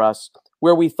audition for us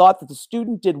where we thought that the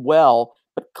student did well,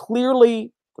 but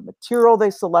clearly the material they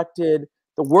selected,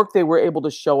 the work they were able to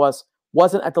show us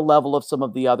wasn't at the level of some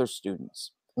of the other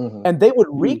students. And they would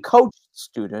re-coach the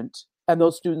student, and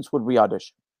those students would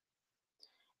re-audition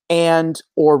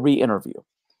or re-interview.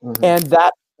 And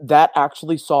that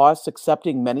actually saw us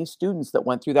accepting many students that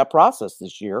went through that process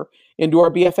this year into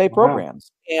our BFA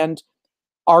programs. And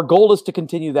our goal is to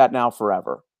continue that now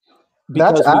forever.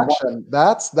 That's action.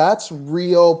 That's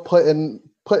real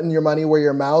putting your money where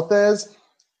your mouth is.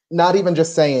 Not even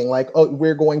just saying like, oh,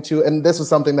 we're going to, and this is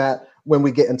something that when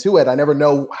we get into it, I never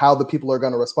know how the people are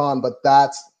going to respond, but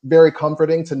that's very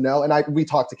comforting to know. And we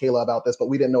talked to Kayla about this, but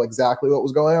we didn't know exactly what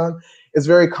was going on. It's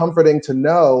very comforting to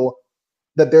know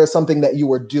that there's something that you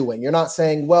were doing. You're not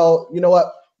saying, well, you know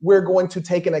what, we're going to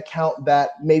take into account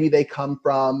that maybe they come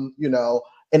from,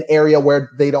 an area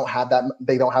where they don't have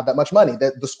that much money,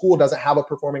 that the school doesn't have a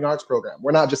performing arts program.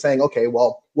 We're not just saying, okay,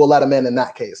 well, we'll let them in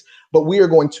that case, but we are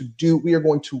going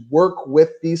to work with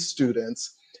these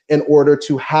students in order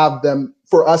to have them,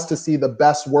 for us to see the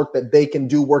best work that they can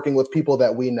do working with people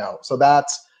that we know. So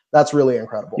that's really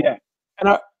incredible. Yeah. And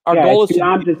our goal is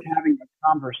beyond just having a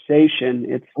conversation,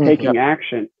 it's taking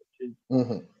action, which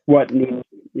is what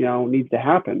needs to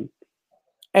happen.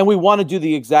 And we want to do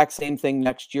the exact same thing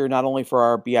next year, not only for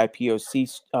our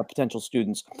BIPOC potential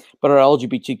students, but our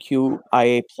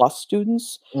LGBTQIA+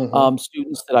 students,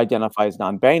 students that identify as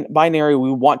non-binary.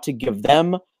 We want to give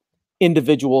them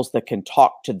individuals that can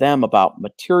talk to them about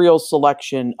material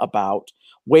selection, about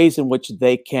ways in which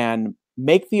they can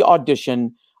make the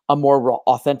audition a more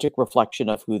authentic reflection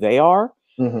of who they are.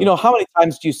 How many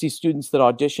times do you see students that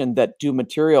audition that do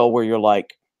material where you're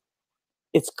like,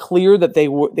 it's clear that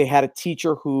they had a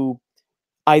teacher who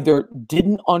either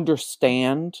didn't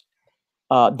understand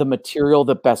the material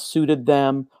that best suited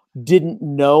them, didn't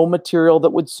know material that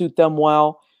would suit them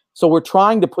well. So we're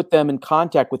trying to put them in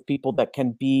contact with people that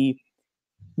can be,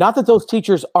 not that those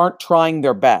teachers aren't trying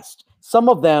their best. Some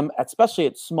of them, especially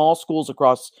at small schools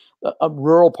across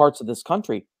rural parts of this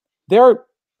country, they're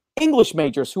English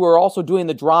majors who are also doing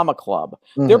the drama club.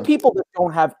 They're people that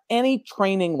don't have any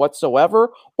training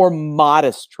whatsoever or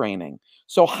modest training.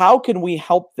 So how can we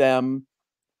help them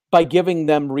by giving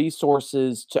them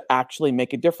resources to actually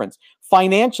make a difference?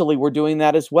 Financially, we're doing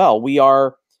that as well. We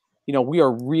are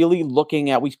really looking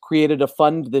at, we created a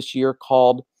fund this year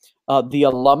called the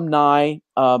alumni.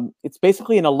 It's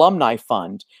basically an alumni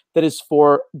fund that is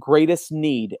for greatest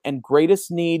need. And greatest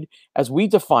need, as we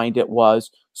defined it,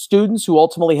 was students who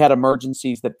ultimately had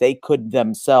emergencies that they could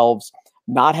themselves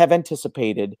not have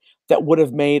anticipated, that would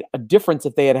have made a difference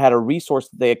if they had had a resource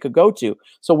that they could go to.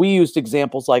 So we used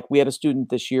examples like, we had a student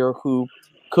this year who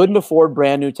couldn't afford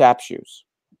brand new tap shoes.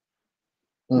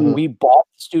 We bought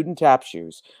student tap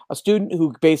shoes. A student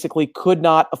who basically could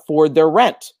not afford their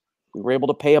rent. We were able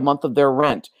to pay a month of their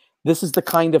rent. This is the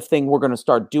kind of thing we're going to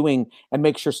start doing and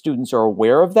make sure students are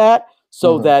aware of that,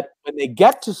 so that when they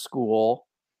get to school,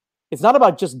 it's not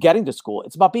about just getting to school.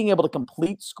 It's about being able to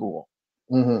complete school.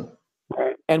 And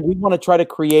we want to try to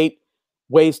create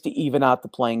ways to even out the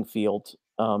playing field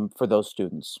for those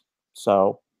students.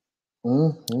 So,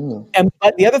 Mm-hmm.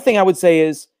 but the other thing I would say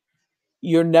is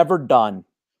you're never done.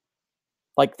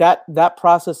 Like that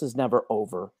process is never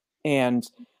over. And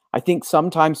I think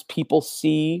sometimes people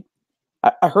see,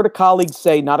 I heard a colleague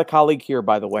say, not a colleague here,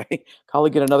 by the way, a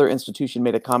colleague at another institution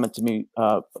made a comment to me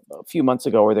a few months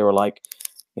ago where they were like,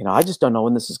 I just don't know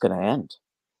when this is going to end.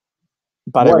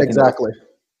 But What exactly?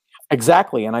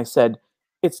 Exactly. And I said,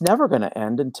 it's never going to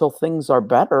end until things are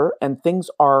better and things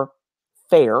are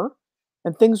fair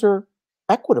and things are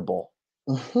equitable.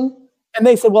 Mm-hmm. And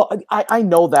they said, well, I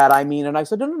know that. I mean, and I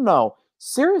said, no.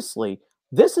 Seriously,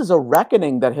 this is a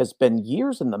reckoning that has been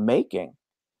years in the making.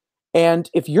 And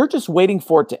if you're just waiting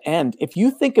for it to end, if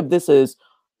you think of this as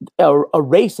a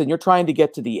race and you're trying to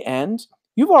get to the end,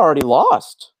 you've already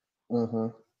lost. Mm-hmm.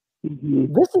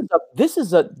 Mm-hmm. This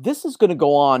is going to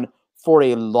go on for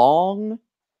a long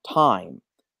time.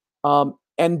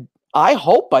 And I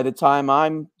hope by the time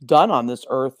I'm done on this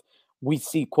earth, we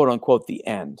see, quote unquote, the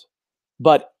end.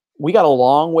 But we got a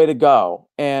long way to go.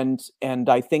 And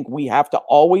I think we have to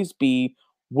always be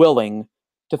willing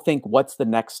to think, what's the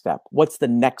next step? What's the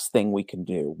next thing we can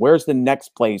do? Where's the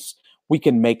next place we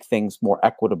can make things more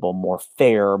equitable, more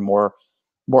fair, more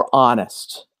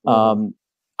honest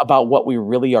about what we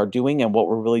really are doing and what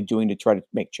we're really doing to try to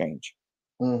make change.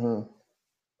 Mm-hmm.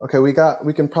 Okay, we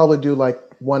can probably do like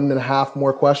 1.5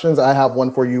 more questions. I have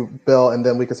one for you, Bill, and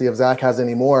then we can see if Zach has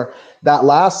any more. That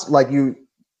last,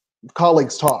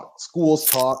 colleagues talk, schools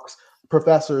talk,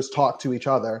 professors talk to each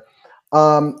other.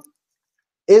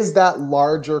 Is that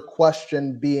larger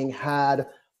question being had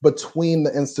between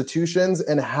the institutions,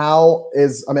 and how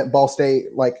is, Ball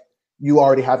State, like you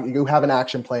have an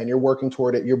action plan, you're working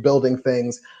toward it, you're building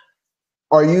things.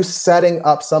 Are you setting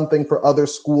up something for other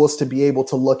schools to be able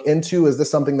to look into? Is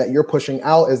this something that you're pushing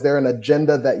out? Is there an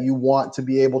agenda that you want to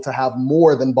be able to have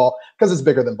more than because it's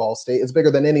bigger than Ball State, it's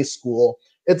bigger than any school.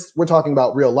 We're talking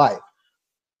about real life.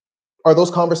 Are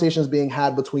those conversations being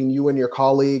had between you and your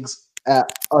colleagues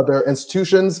at other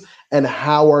institutions? And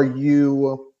how are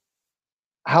you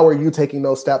taking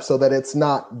those steps so that it's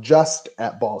not just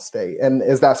at Ball State? And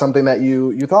is that something that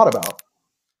you thought about?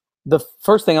 The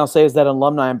first thing I'll say is that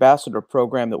alumni ambassador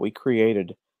program that we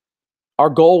created, our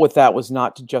goal with that was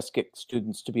not to just get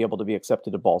students to be able to be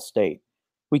accepted to Ball State.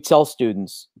 We tell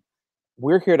students,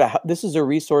 we're here this is a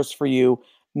resource for you,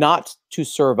 not to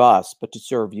serve us, but to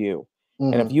serve you.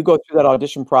 Mm-hmm. And if you go through that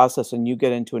audition process and you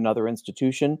get into another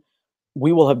institution,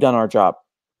 we will have done our job.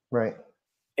 Right.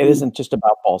 It isn't just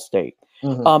about Ball State.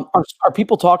 Mm-hmm. Are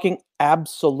people talking?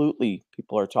 Absolutely,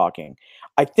 people are talking.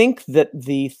 I think that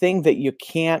the thing that you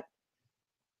can't,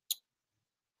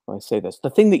 I say this, the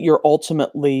thing that you're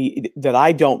ultimately, that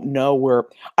I don't know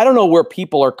where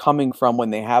people are coming from when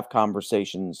they have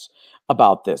conversations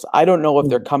about this. I don't know if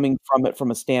they're coming from it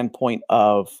from a standpoint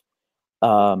of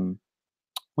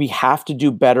we have to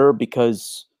do better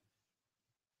because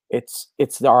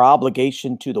it's our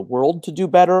obligation to the world to do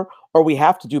better, or we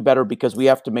have to do better because we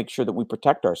have to make sure that we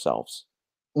protect ourselves.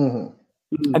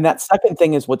 Mm-hmm. And that second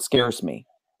thing is what scares me.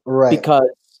 Right. Because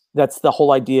that's the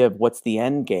whole idea of what's the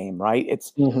end game, right?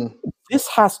 It's this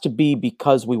has to be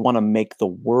because we want to make the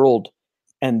world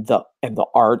and the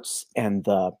arts and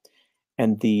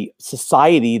the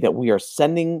society that we are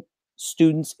sending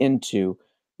students into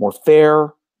more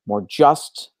fair, more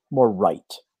just, more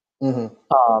right.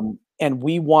 And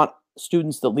we want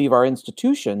students that leave our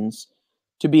institutions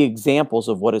to be examples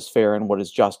of what is fair and what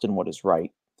is just and what is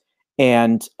right.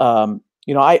 And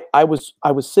I was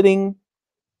sitting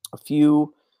a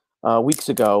few weeks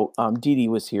ago. Dee Dee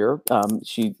was here.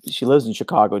 She lives in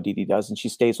Chicago. Dee Dee does, and she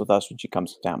stays with us when she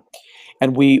comes to town.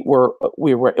 And we were.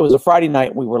 It was a Friday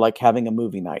night. We were like having a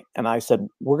movie night, and I said,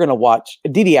 "We're gonna watch."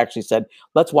 Dee Dee actually said,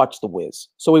 "Let's watch The Wiz."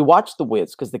 So we watched The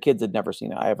Wiz because the kids had never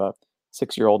seen it. I have a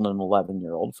 6-year-old and an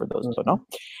 11-year-old, for those who don't know.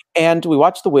 And we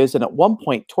watched The Wiz, and at one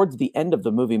point, towards the end of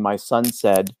the movie, my son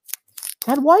said,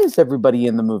 "Dad, why is everybody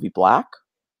in the movie black?"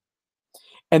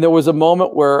 And there was a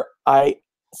moment where I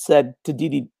said to Dee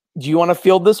Dee, "Do you want to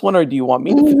field this one or do you want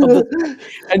me to field this?"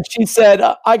 And she said,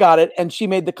 "I got it." And she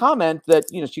made the comment that,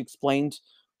 she explained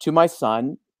to my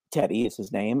son, Teddy is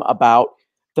his name, about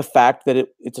the fact that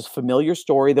it's a familiar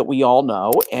story that we all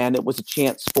know. And it was a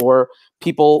chance for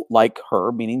people like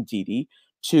her, meaning Dee Dee,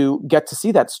 to get to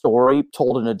see that story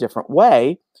told in a different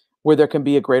way, where there can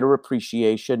be a greater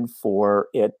appreciation for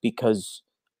it because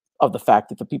of the fact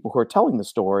that the people who are telling the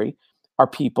story are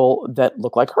people that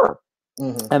look like her.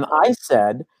 And I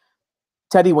said,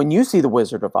 Teddy, when you see The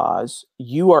Wizard of Oz,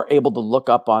 you are able to look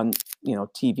up on,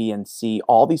 TV and see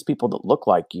all these people that look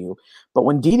like you. But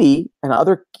when Dee Dee and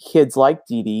other kids like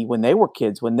Dee Dee, when they were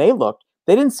kids, when they looked,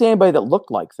 They didn't see anybody that looked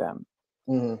like them.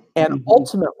 Mm-hmm. And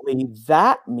ultimately,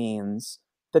 that means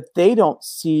that they don't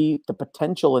see the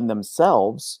potential in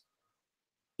themselves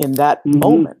in that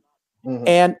moment. Mm-hmm.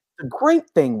 And the great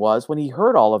thing was when he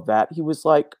heard all of that, he was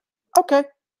like, okay.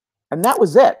 And that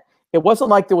was it. It wasn't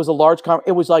like there was a large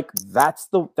it was like, that's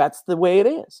the way it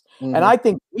is. Mm-hmm. And I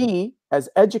think we as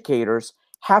educators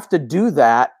have to do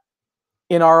that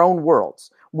in our own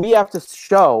worlds. We have to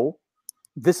show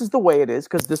this is the way it is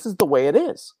because this is the way it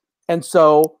is. And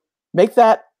so make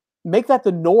that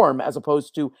the norm as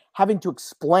opposed to having to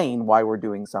explain why we're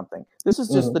doing something. This is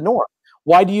just the norm.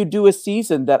 Why do you do a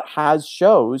season that has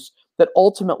shows that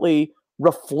ultimately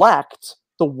reflect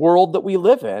the world that we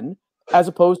live in, as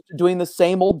opposed to doing the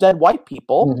same old dead white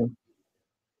people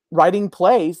writing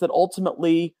plays that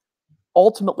ultimately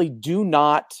do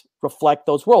not reflect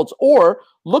those worlds, or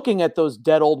looking at those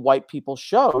dead old white people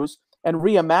shows and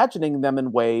reimagining them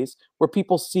in ways where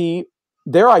people see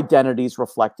their identities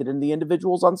reflected in the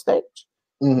individuals on stage.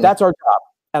 That's our job.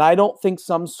 And I don't think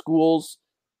some schools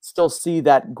still see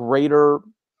that greater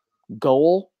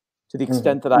goal to the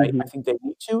extent that I think they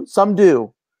need to. Some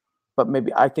do, but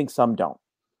maybe I think some don't.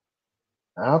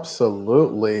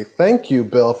 Absolutely. Thank you,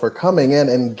 Bill, for coming in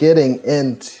and getting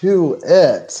into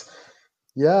it.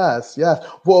 Yes, yes.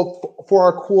 Well, for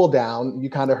our cool down, you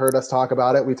kind of heard us talk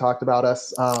about it. We talked about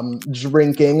us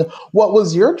drinking. What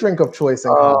was your drink of choice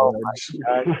in college?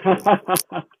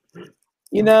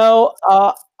 You know,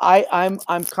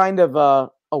 I'm kind of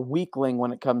a weakling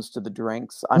when it comes to the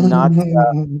drinks. I'm not.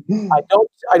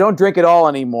 I don't drink at all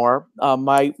anymore.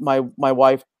 My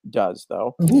wife does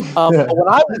though. But when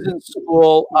I was in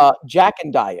school, Jack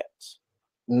and Diet.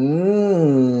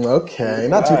 Okay,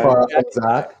 not too far off from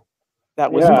Zach.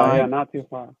 That was yeah, not too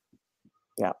far.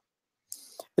 Yeah,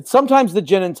 it's sometimes the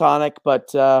gin and tonic,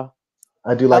 but I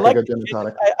do like a good gin and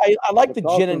tonic. I like the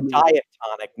gin and diet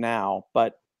tonic now,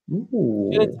 but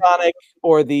gin and tonic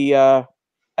or the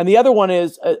and the other one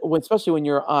is especially when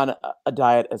you're on a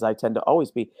diet, as I tend to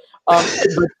always be,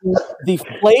 the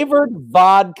flavored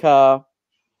vodka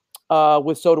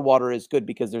with soda water is good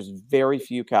because there's very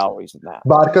few calories in that.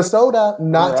 Vodka soda,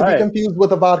 not to be confused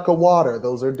with a vodka water.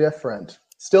 Those are different.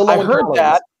 Still low in heard calories.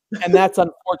 that, and that's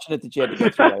unfortunate that you had to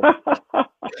get through it.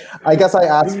 I guess I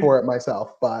asked for it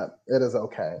myself, but it is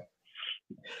okay.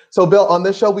 So, Bill, on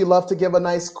this show, we love to give a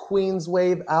nice Queen's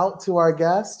wave out to our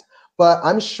guest, but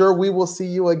I'm sure we will see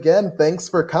you again. Thanks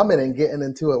for coming and getting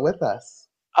into it with us.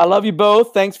 I love you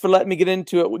both. Thanks for letting me getting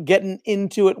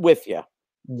into it with you.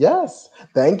 Yes.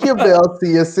 Thank you, Bill.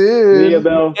 See you soon. See you,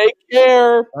 Bill. Take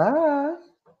care. Bye.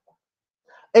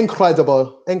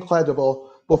 Incredible. Incredible.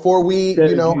 Before we,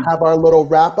 have our little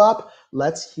wrap up,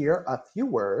 let's hear a few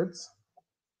words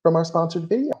from our sponsored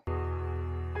video.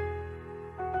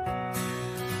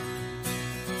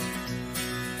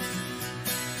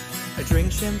 I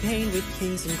drink champagne with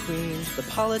kings and queens. The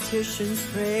politicians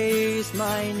praise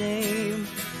my name.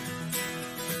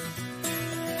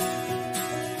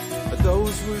 But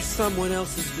those were someone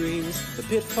else's dreams, the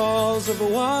pitfalls of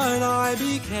what I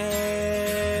became.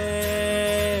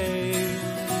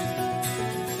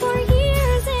 For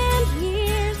years and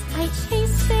years, I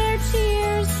chased their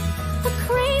cheers, a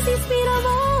crazy speed of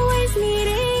always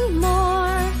needing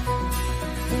more.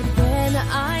 But when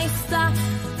I stop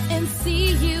and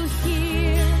see you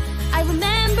here, I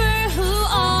remember who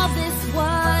all this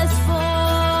was for.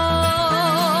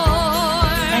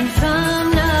 And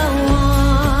from now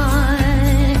on,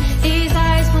 these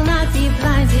eyes will not be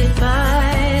blinded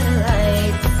by the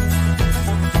lights.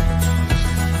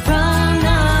 From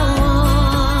now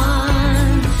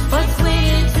on, what's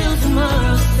waiting till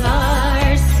tomorrow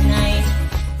starts tonight.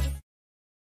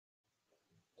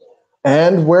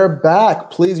 And we're back.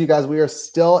 Please, you guys, we are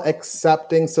still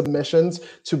accepting submissions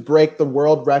to break the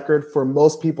world record for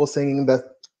most people singing the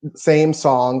same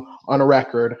song on a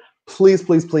record. Please,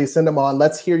 please, please send them on.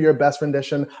 Let's hear your best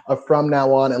rendition of From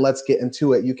Now On, and let's get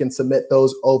into it. You can submit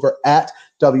those over at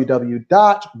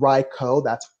www.ryco,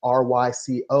 that's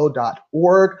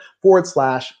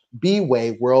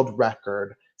ryco.org/B-Way World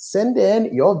Record. Send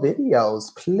in your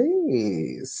videos,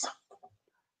 please.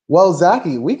 Well,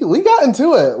 Zachy, we got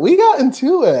into it. We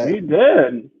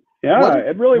did. Yeah,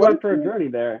 it really went for a journey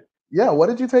there. Yeah, what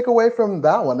did you take away from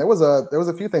that one? There was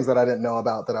a few things that I didn't know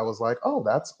about that I was like, oh,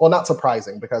 that's, well, not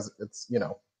surprising because it's,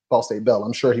 Ball State Bill.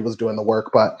 I'm sure he was doing the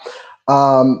work, but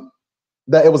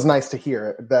that it was nice to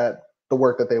hear that the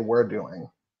work that they were doing.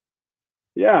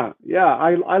 Yeah.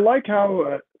 I like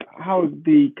how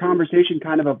the conversation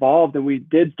kind of evolved, and we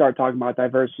did start talking about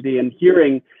diversity and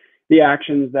hearing the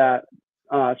actions that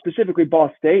specifically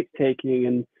Ball State's taking,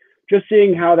 and just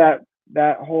seeing how that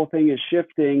whole thing is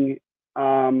shifting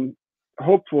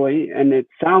hopefully, and it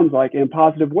sounds like in a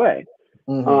positive way.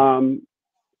 Mm-hmm.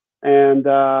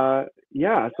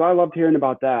 So I loved hearing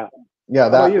about that. Yeah, How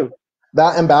about you?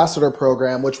 That ambassador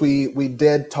program, which we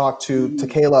did talk to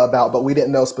Kayla about, but we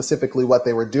didn't know specifically what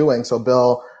they were doing. So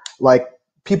Bill, like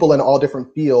people in all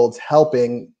different fields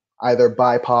helping either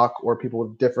BIPOC or people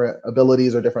with different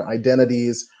abilities or different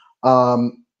identities,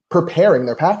 preparing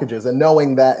their packages and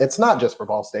knowing that it's not just for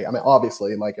Ball State. I mean,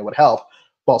 obviously, like it would help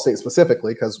Ball State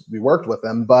specifically because we worked with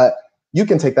them, but you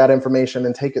can take that information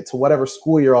and take it to whatever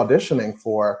school you're auditioning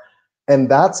for. And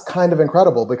that's kind of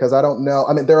incredible because I don't know.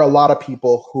 I mean, there are a lot of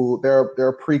people who there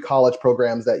are pre-college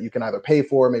programs that you can either pay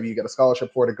for, maybe you get a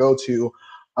scholarship for to go to,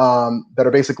 that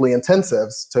are basically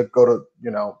intensives to go to,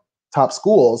 top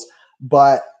schools.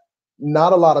 But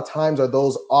not a lot of times are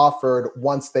those offered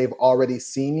once they've already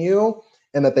seen you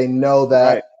and that they know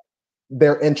that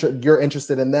you're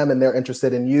interested in them and they're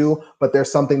interested in you, but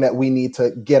there's something that we need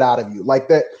to get out of you. Like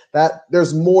that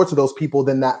there's more to those people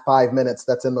than that 5 minutes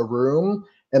that's in the room.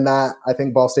 And that I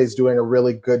think Ball State's doing a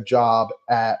really good job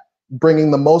at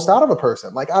bringing the most out of a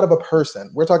person, like out of a person.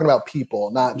 We're talking about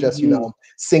people, not just,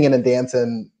 singing and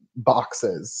dancing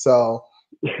boxes. So,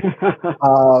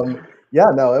 it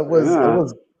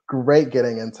was great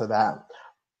getting into that.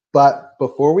 But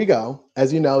before we go,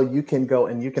 as you know, you can go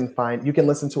and you can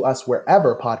listen to us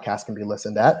wherever podcasts can be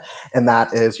listened at. And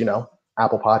that is,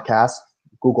 Apple Podcasts,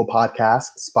 Google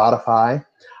Podcasts, Spotify,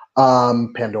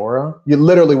 Pandora,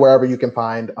 literally wherever you can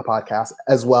find a podcast,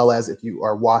 as well as if you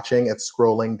are watching, it's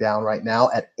scrolling down right now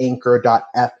at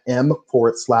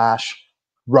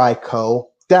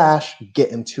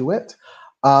anchor.fm/Ryco-get into it.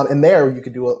 And there you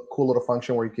could do a cool little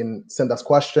function where you can send us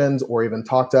questions or even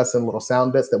talk to us in little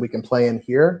sound bits that we can play in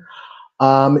here.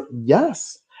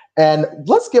 Yes. And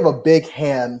let's give a big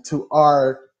hand to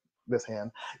our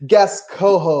guest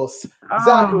co-host,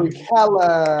 Zachary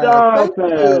Keller. Thank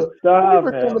you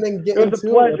for coming and getting into it. It was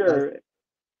a pleasure.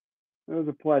 It was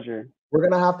a pleasure. We're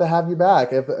gonna have to have you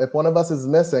back. If one of us is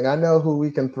missing, I know who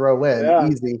we can throw in. Yeah.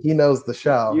 Easy. He knows the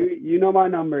show. You know my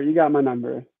number. You got my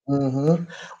number. Mm-hmm.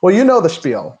 Well, you know the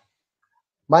spiel.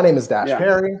 My name is Dash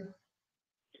Perry.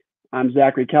 I'm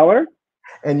Zachary Keller.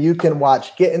 And you can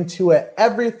watch Get Into It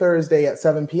every Thursday at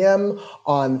 7 p.m.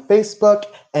 on Facebook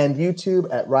and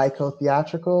YouTube at Ryco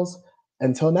Theatricals.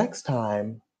 Until next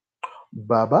time,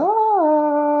 bye-bye.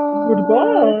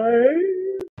 Goodbye.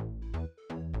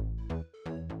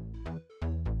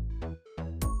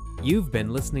 You've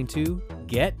been listening to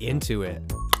Get Into It,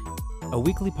 a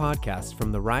weekly podcast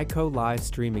from the Ryco live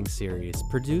streaming series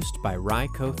produced by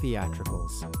Ryco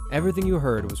Theatricals. Everything you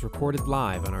heard was recorded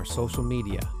live on our social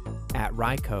media at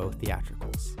Ryco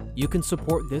Theatricals. You can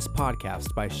support this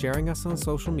podcast by sharing us on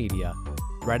social media,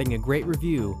 writing a great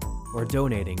review, or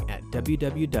donating at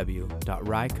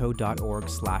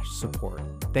www.ryco.org/support.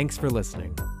 Thanks for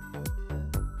listening.